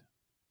slept.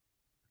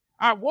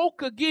 I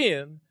woke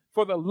again,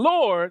 for the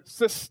Lord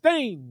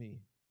sustained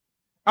me.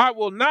 I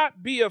will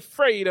not be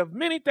afraid of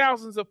many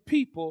thousands of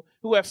people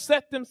who have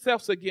set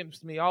themselves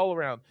against me all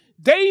around.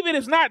 David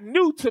is not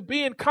new to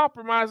being in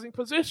compromising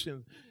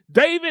positions.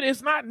 David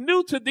is not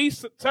new to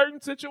these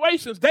certain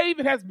situations.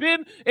 David has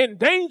been in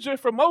danger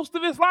for most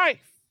of his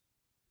life.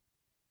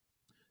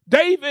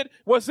 David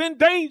was in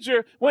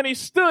danger when he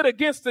stood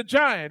against the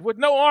giant with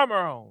no armor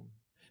on.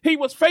 He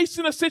was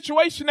facing a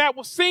situation that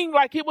seemed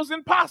like it was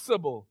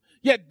impossible.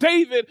 Yet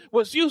David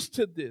was used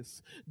to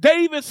this.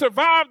 David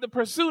survived the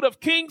pursuit of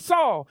King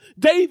Saul.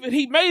 David,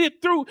 he made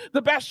it through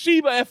the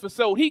Bathsheba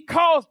episode. He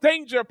caused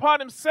danger upon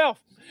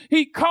himself.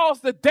 He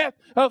caused the death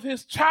of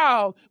his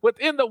child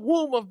within the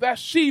womb of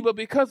Bathsheba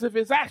because of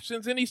his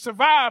actions, and he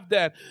survived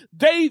that.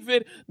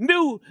 David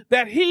knew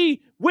that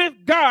he,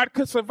 with God,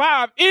 could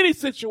survive any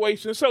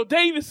situation. So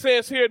David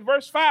says here in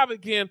verse 5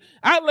 again,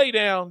 I lay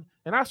down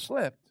and I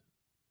slept.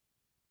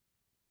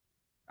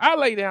 I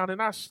lay down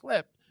and I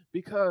slept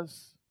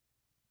because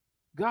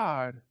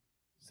God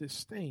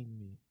sustained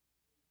me.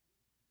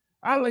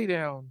 I lay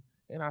down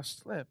and I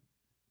slept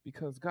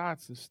because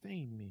God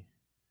sustained me.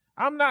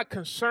 I'm not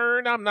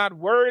concerned. I'm not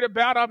worried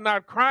about. I'm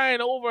not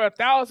crying over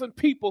 1,000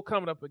 people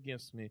coming up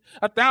against me,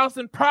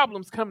 1,000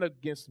 problems coming up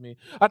against me,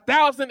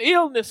 1,000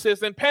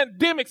 illnesses and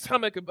pandemics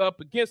coming up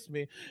against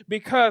me,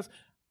 because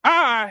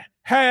I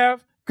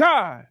have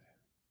God.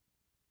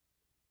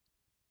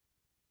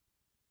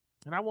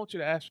 And I want you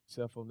to ask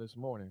yourself on this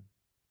morning,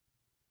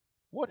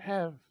 what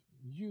have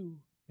you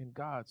and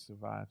God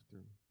survived through?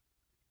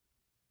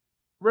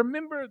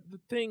 Remember the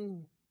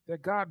thing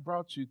that God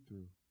brought you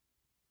through,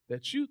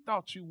 that you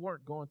thought you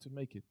weren't going to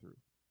make it through.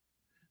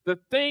 The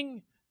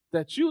thing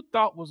that you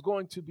thought was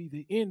going to be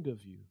the end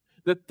of you.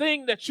 The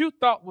thing that you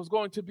thought was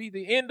going to be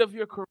the end of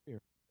your career,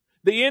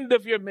 the end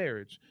of your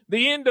marriage,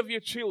 the end of your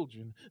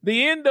children,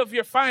 the end of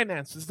your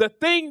finances, the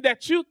thing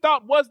that you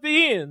thought was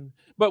the end,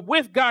 but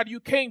with God you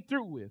came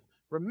through with.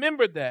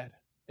 Remember that.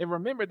 And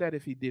remember that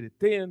if he did it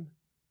then,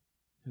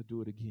 he'll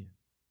do it again.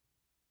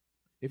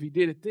 If he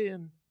did it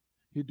then,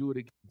 he'll do it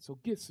again. So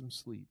get some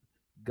sleep.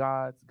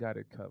 God's got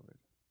it covered.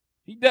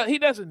 He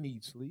doesn't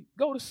need sleep.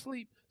 Go to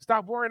sleep.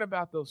 Stop worrying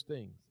about those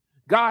things.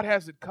 God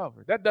has it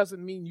covered. That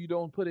doesn't mean you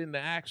don't put it into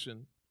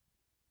action.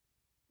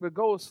 But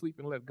go to sleep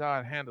and let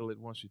God handle it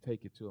once you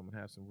take it to him and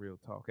have some real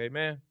talk.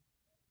 Amen.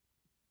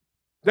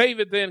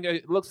 David then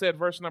looks at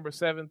verse number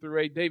 7 through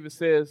 8. David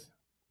says,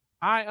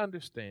 I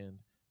understand.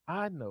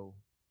 I know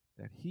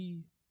that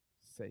he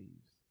saves.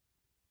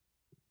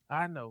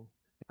 I know.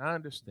 I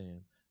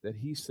understand that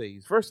he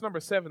saves. Verse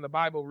number 7, the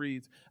Bible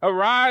reads,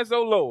 Arise,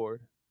 O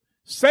Lord,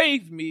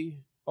 save me,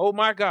 O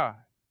my God.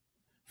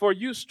 For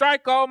you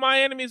strike all my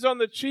enemies on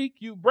the cheek.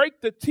 You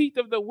break the teeth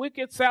of the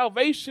wicked.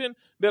 Salvation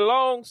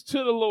belongs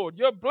to the Lord.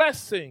 Your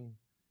blessing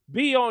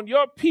be on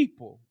your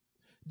people.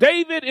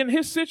 David, in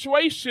his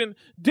situation,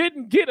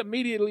 didn't get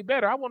immediately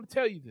better. I want to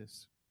tell you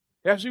this.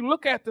 As you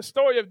look at the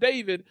story of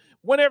David,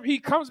 whenever he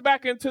comes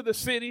back into the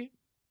city,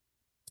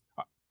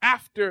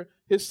 after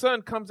his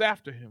son comes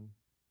after him,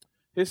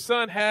 his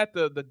son had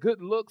the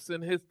good looks,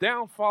 and his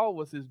downfall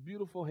was his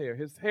beautiful hair.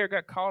 His hair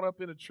got caught up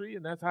in a tree,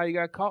 and that's how he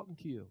got caught and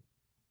killed.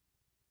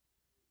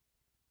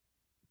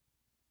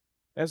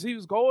 As he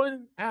was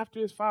going after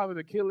his father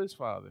to kill his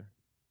father,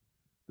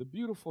 the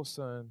beautiful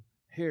son,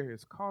 hair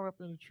is caught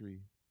up in a tree.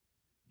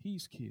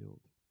 He's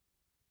killed.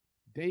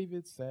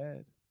 David's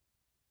sad.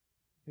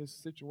 His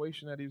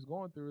situation that he was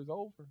going through is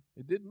over.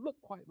 It didn't look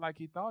quite like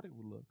he thought it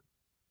would look.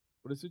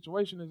 But the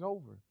situation is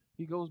over.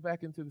 He goes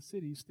back into the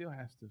city. He still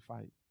has to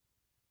fight.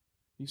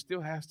 He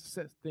still has to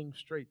set things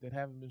straight that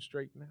haven't been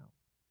straightened out.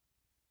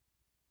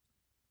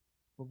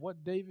 But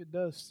what David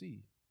does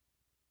see,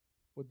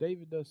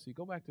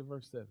 go back to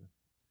verse 7.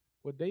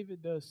 What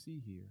David does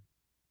see here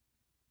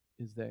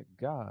is that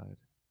God,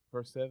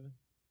 verse 7,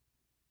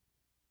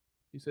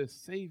 he says,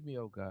 Save me,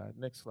 O God.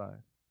 Next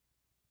slide.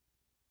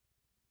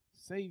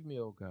 Save me,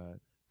 O God,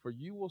 for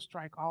you will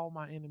strike all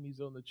my enemies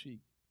on the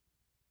cheek.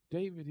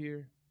 David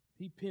here,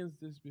 he pins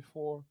this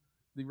before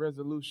the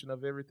resolution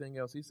of everything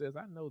else. He says,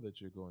 I know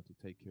that you're going to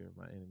take care of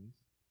my enemies.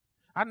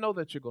 I know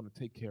that you're going to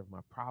take care of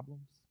my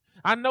problems.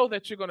 I know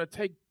that you're going to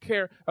take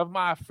care of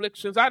my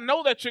afflictions. I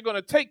know that you're going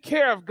to take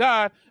care of,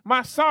 God,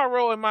 my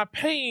sorrow and my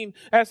pain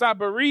as I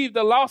bereave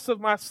the loss of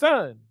my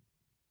son.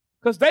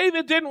 Because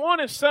David didn't want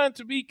his son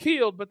to be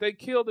killed, but they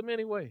killed him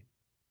anyway.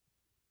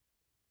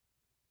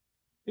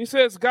 He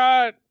says,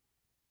 God,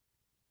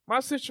 my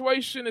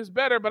situation is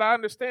better, but I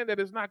understand that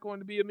it's not going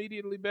to be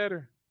immediately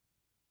better.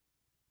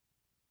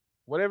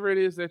 Whatever it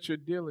is that you're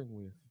dealing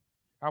with,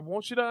 I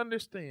want you to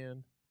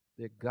understand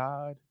that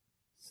God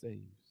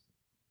saves.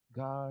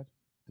 God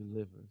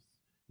delivers.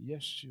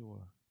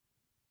 Yeshua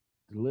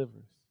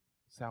delivers.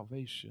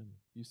 Salvation.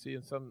 You see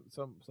in some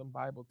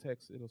Bible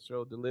texts, it'll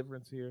show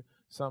deliverance here.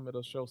 Some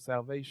it'll show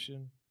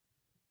salvation.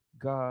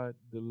 God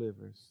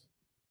delivers.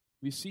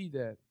 We see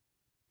that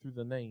through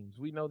the names.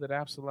 We know that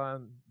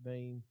Absalom's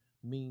name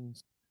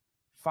means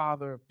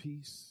Father of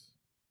Peace.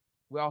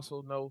 We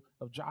also know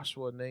of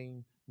Joshua's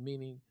name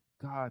meaning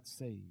God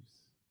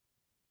saves.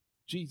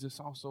 Jesus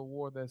also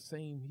wore that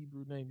same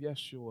Hebrew name,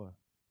 Yeshua.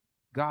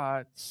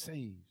 God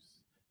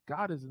saves.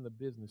 God is in the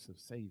business of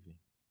saving.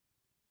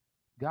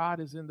 God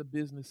is in the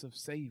business of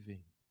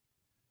saving.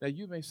 Now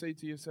you may say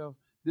to yourself,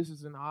 this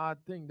is an odd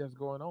thing that's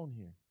going on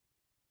here.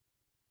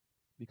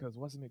 Because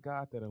wasn't it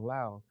God that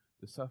allowed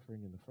the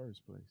suffering in the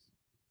first place?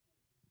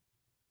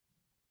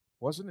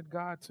 Wasn't it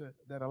God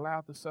that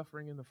allowed the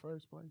suffering in the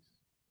first place?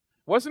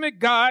 Wasn't it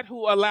God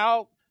who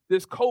allowed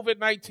this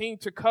COVID-19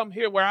 to come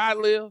here where I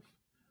live,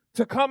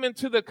 to come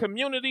into the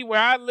community where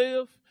I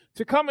live,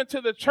 to come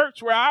into the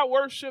church where I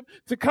worship,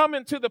 to come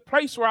into the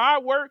place where I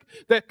work,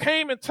 that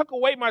came and took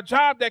away my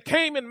job, that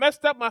came and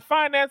messed up my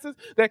finances,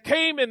 that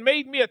came and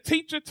made me a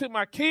teacher to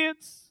my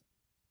kids?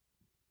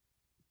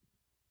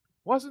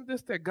 Wasn't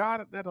this that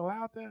God that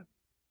allowed that?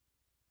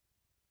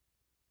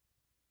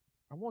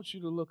 I want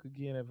you to look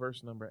again at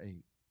verse number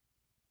 8.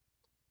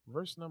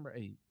 Verse number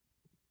 8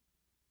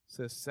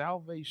 says,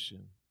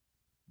 salvation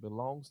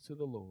belongs to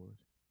the Lord,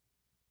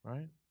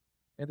 right?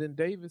 And then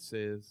David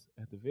says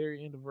at the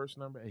very end of verse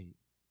number 8,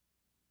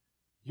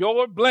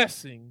 your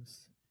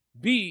blessings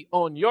be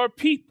on your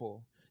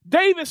people.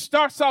 David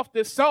starts off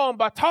this psalm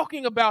by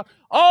talking about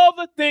all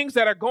the things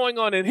that are going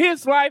on in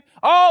his life,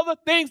 all the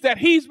things that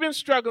he's been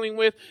struggling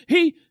with.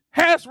 He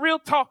has real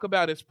talk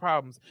about his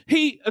problems.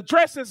 He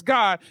addresses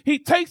God. He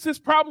takes his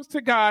problems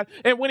to God.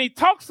 And when he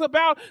talks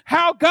about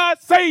how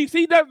God saves,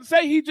 he doesn't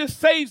say he just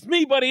saves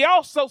me, but he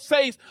also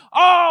saves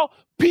all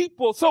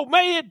people. So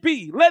may it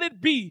be, let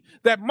it be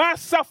that my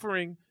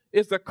suffering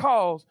is the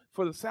cause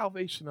for the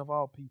salvation of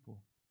all people.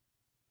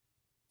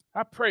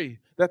 I pray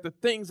that the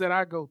things that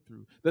I go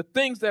through, the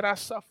things that I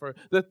suffer,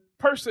 the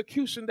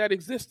persecution that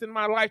exists in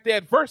my life, the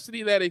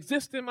adversity that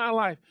exists in my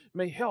life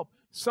may help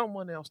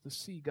someone else to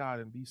see God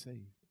and be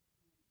saved.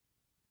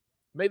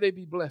 May they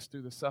be blessed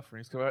through the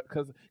sufferings,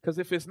 because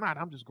if it's not,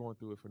 I'm just going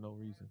through it for no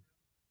reason.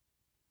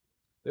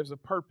 There's a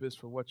purpose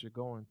for what you're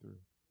going through.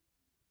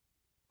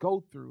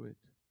 Go through it.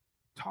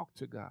 Talk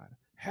to God.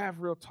 Have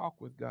real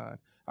talk with God.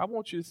 I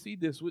want you to see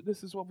this.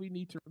 This is what we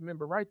need to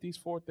remember. Write these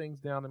 4 things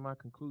down in my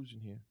conclusion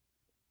here.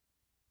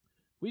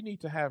 We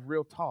need to have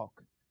real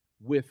talk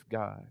with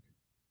God,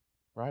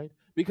 right?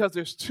 Because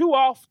it's too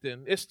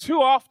often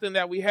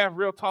that we have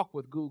real talk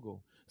with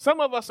Google. Some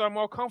of us are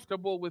more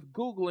comfortable with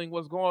Googling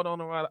what's going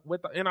on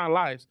in our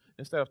lives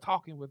instead of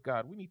talking with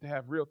God. We need to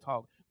have real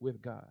talk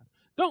with God.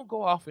 Don't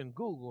go off and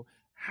Google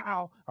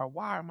how or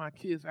why are my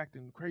kids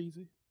acting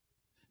crazy?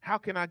 How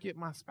can I get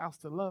my spouse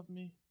to love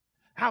me?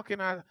 How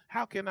can I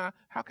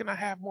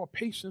have more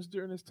patience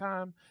during this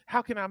time?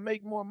 How can I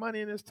make more money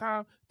in this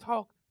time?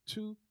 Talk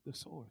to the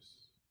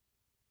source.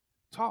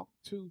 Talk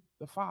to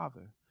the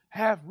Father.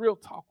 Have real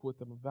talk with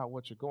them about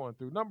what you're going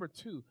through. Number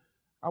 2,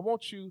 I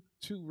want you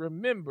to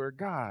remember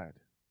God.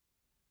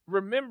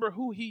 Remember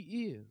who He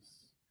is.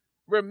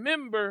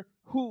 Remember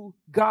who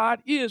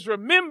God is.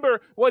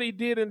 Remember what He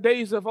did in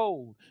days of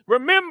old.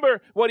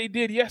 Remember what He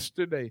did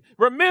yesterday.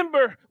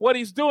 Remember what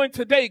He's doing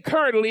today,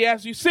 currently,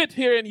 as you sit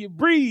here and you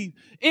breathe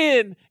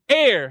in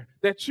air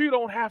that you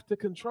don't have to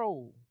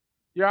control.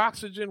 Your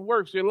oxygen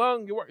works. Your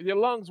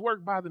lungs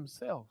work by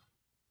themselves.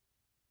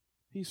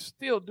 He's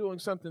still doing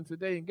something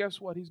today, and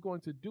guess what? He's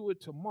going to do it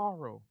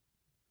tomorrow.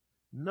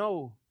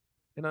 Know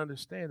and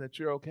understand that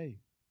you're okay.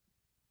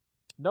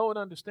 Know and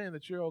understand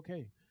that you're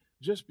okay.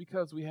 Just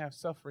because we have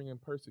suffering and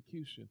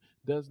persecution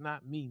does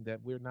not mean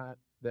that we're not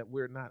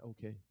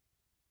okay.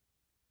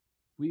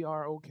 We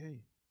are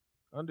okay.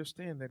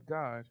 Understand that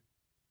God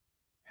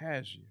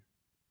has you.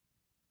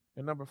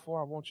 And number 4,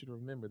 I want you to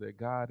remember that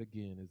God,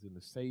 again, is in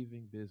the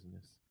saving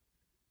business.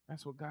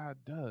 That's what God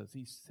does.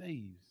 He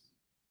saves.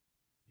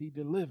 He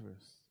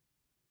delivers.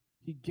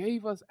 He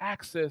gave us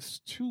access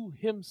to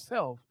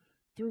Himself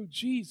through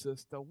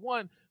Jesus, the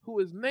one who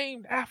is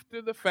named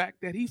after the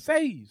fact that He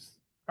saves.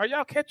 Are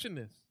y'all catching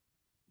this?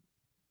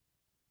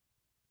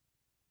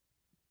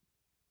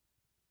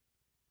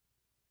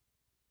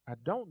 I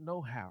don't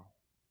know how,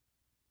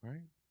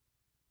 right?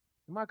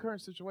 In my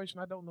current situation,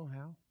 I don't know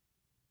how.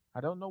 I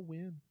don't know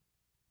when.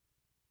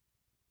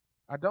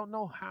 I don't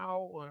know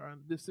how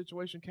this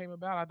situation came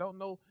about. I don't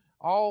know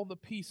all the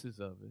pieces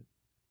of it.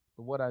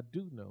 But what I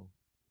do know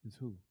is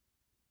who.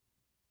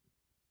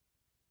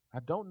 I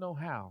don't know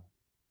how,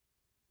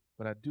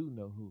 but I do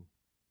know who.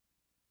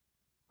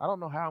 I don't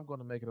know how I'm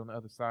going to make it on the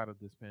other side of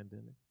this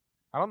pandemic.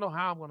 I don't know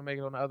how I'm going to make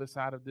it on the other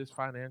side of this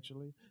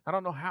financially. I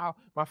don't know how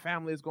my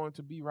family is going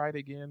to be right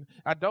again.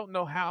 I don't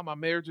know how my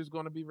marriage is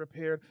going to be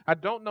repaired. I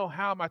don't know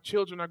how my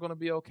children are going to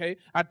be okay.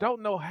 I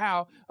don't know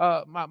how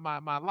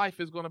my life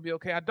is going to be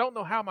okay. I don't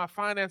know how my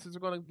finances are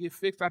going to get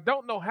fixed. I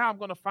don't know how I'm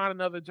going to find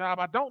another job.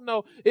 I don't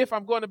know if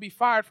I'm going to be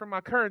fired from my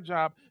current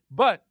job.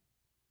 But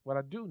what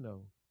I do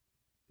know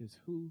is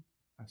who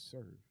I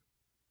serve.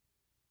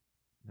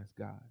 And that's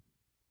God.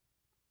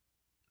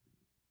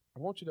 I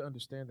want you to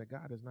understand that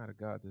God is not a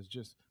God that's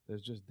just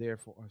there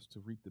for us to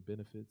reap the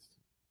benefits.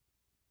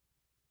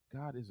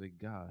 God is a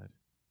God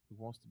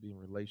who wants to be in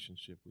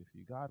relationship with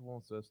you. God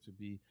wants us to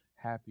be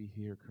happy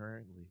here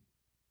currently.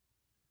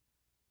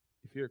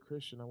 If you're a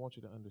Christian, I want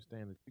you to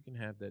understand that you can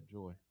have that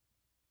joy.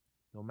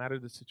 No matter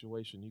the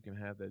situation, you can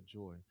have that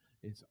joy.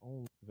 It's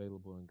only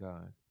available in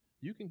God.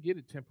 You can get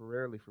it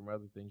temporarily from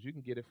other things. You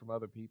can get it from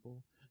other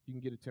people. You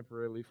can get it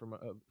temporarily from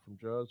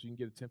drugs. You can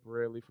get it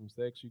temporarily from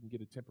sex. You can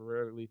get it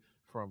temporarily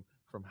from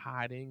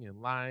hiding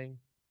and lying.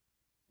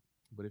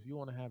 But if you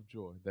want to have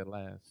joy that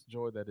lasts,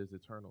 joy that is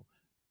eternal,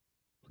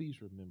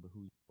 please remember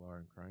who you are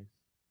in Christ.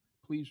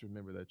 Please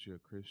remember that you're a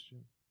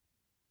Christian.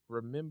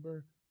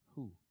 Remember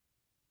who.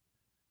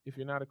 If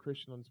you're not a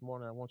Christian this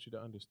morning, I want you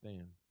to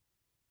understand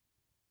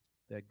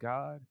that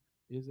God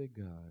is a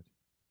God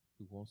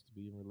who wants to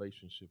be in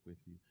relationship with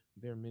you.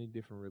 There are many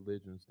different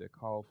religions that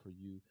call for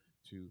you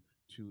to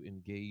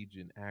engage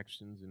in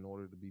actions in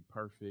order to be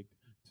perfect,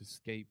 to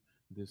escape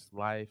this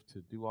life, to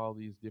do all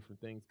these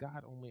different things.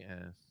 God only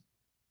asks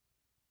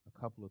a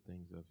couple of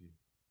things of you.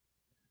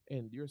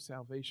 And your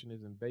salvation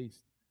isn't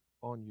based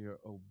on your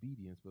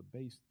obedience, but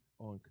based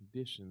on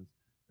conditions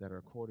that are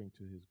according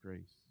to his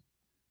grace.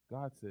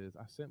 God says,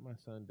 I sent my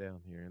son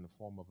down here in the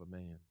form of a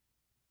man.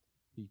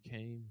 He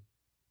came,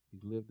 he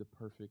lived a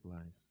perfect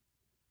life,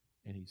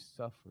 and he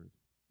suffered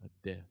a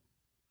death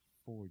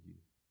for you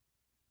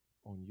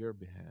on your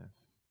behalf.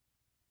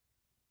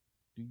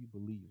 Do you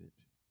believe it?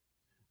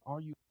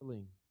 Are you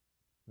willing,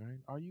 right?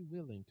 Are you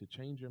willing to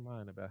change your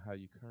mind about how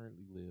you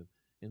currently live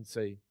and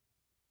say,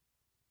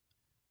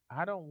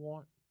 I don't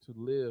want to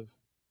live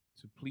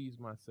to please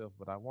myself,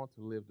 but I want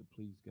to live to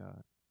please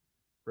God.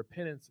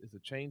 Repentance is a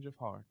change of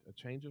heart, a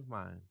change of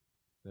mind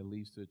that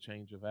leads to a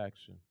change of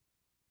action.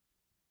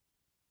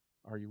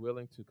 Are you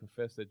willing to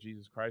confess that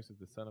Jesus Christ is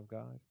the Son of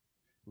God?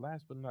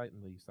 Last but not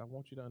least, I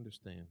want you to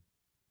understand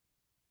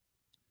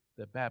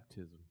that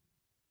baptism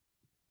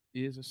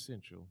is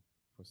essential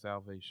for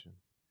salvation.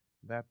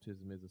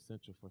 Baptism is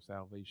essential for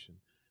salvation.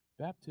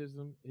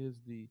 Baptism is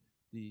the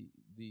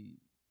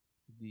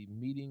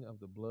meeting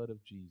of the blood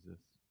of Jesus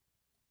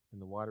in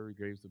the watery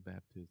graves of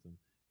baptism.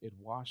 It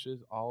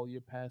washes all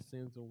your past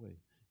sins away.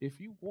 If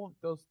you want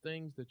those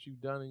things that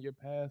you've done in your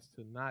past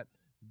to not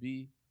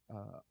be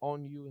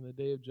on you in the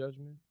day of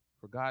judgment,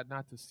 for God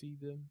not to see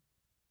them,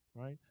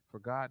 right? For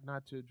God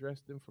not to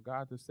address them, for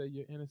God to say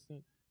you're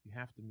innocent, you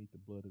have to meet the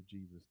blood of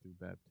Jesus through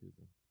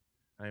baptism.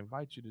 I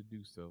invite you to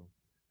do so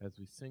as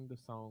we sing the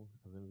song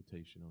of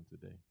invitation on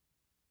today.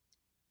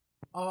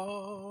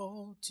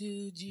 All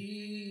to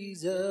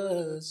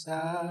Jesus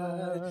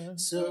I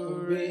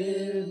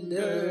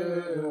surrender,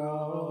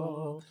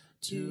 all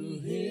to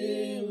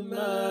him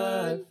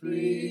I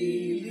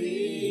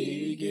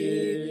freely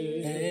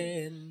give,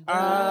 and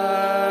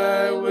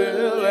I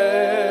will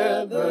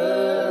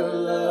ever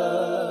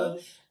love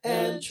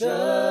and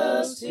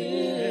trust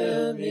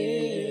him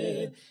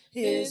in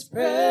his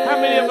presence.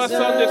 How many of us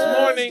on this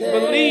morning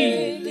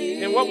believe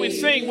in what we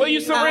sing? Will you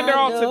surrender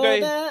all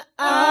today?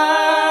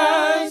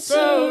 I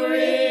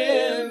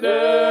surrender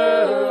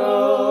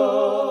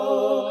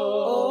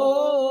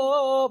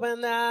all,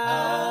 and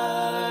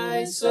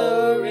I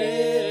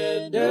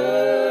surrender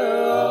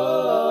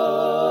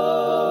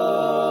all,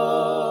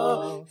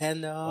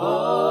 and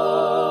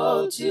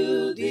all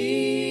to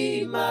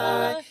thee,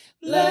 my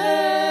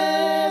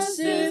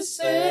blessed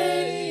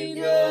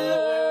Savior,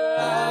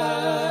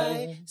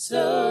 I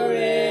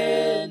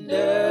surrender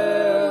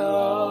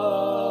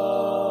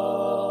all,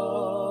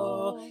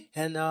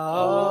 and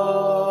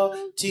all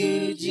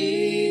to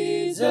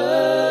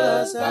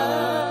Jesus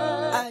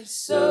I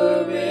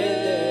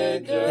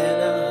surrender,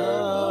 and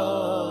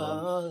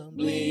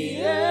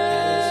humbly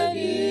at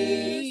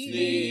his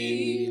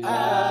feet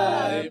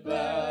I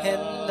bow,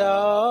 and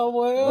all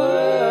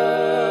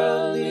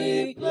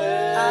worldly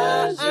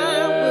pleasure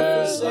I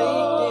will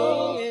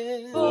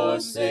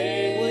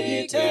forsake. Will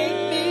you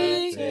take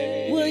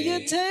me? Will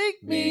you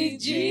take me,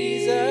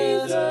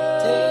 Jesus?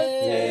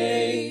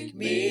 Take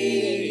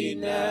me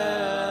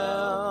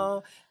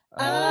now.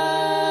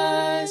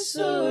 I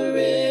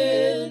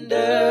surrender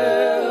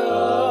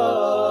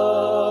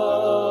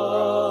all.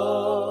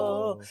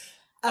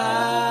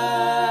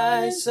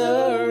 I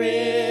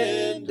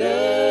surrender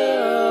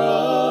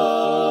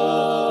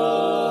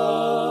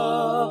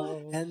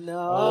all, and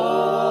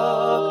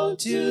all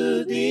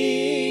to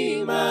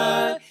thee,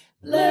 my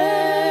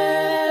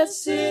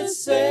blessed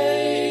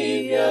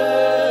Savior,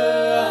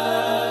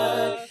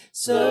 I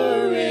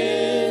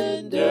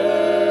surrender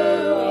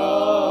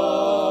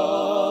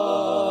all.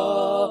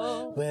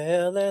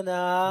 Well, and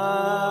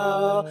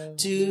all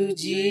to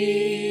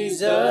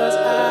Jesus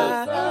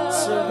I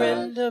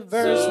surrender,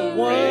 verse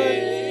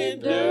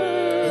 1,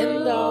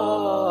 and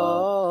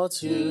all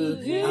to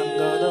him I'm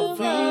gonna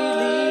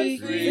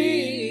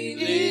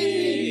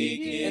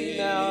freely,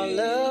 and I'll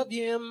love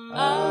him.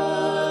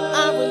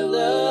 I will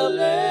love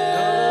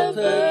and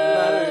put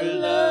my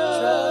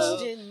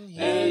trust in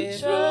him,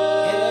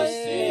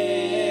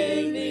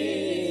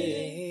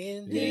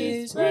 in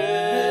his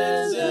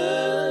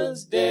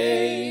presence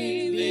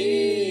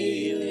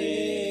daily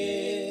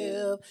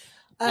live.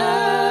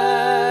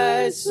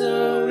 I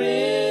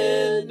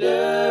surrender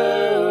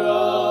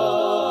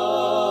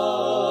all.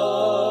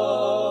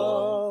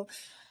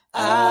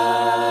 I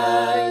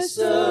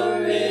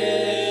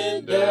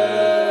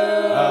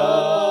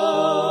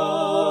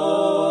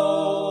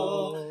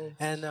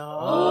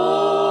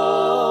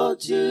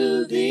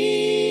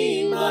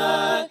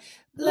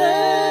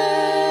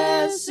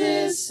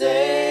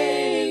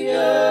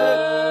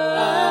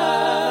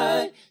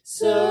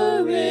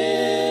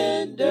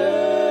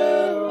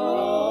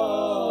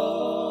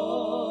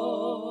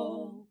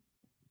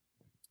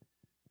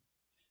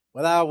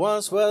I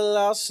once was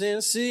lost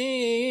in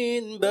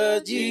sin,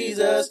 but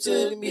Jesus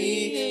took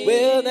me.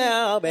 Well,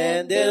 now,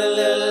 man, did a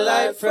little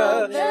light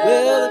from,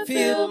 well, it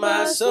filled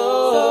my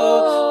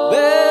soul.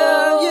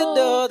 Well, you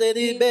know that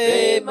he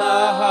made my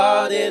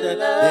heart in a,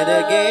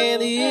 then again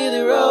he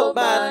wrote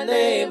my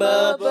name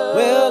up.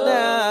 Well,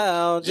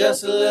 now,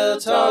 just a little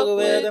talk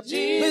with him.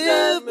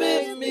 Jesus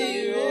makes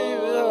me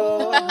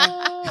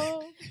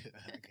whole.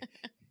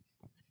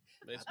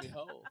 Makes me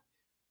whole.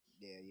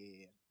 Yeah.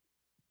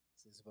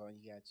 Since boy,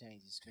 you gotta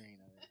change the screen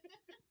on it.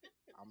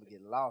 I'm gonna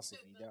get lost if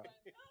you don't.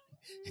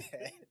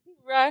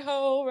 Right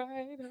hole,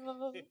 right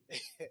hole.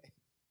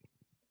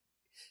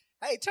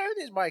 Hey, turn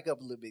this mic up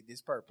a little bit.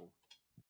 This purple.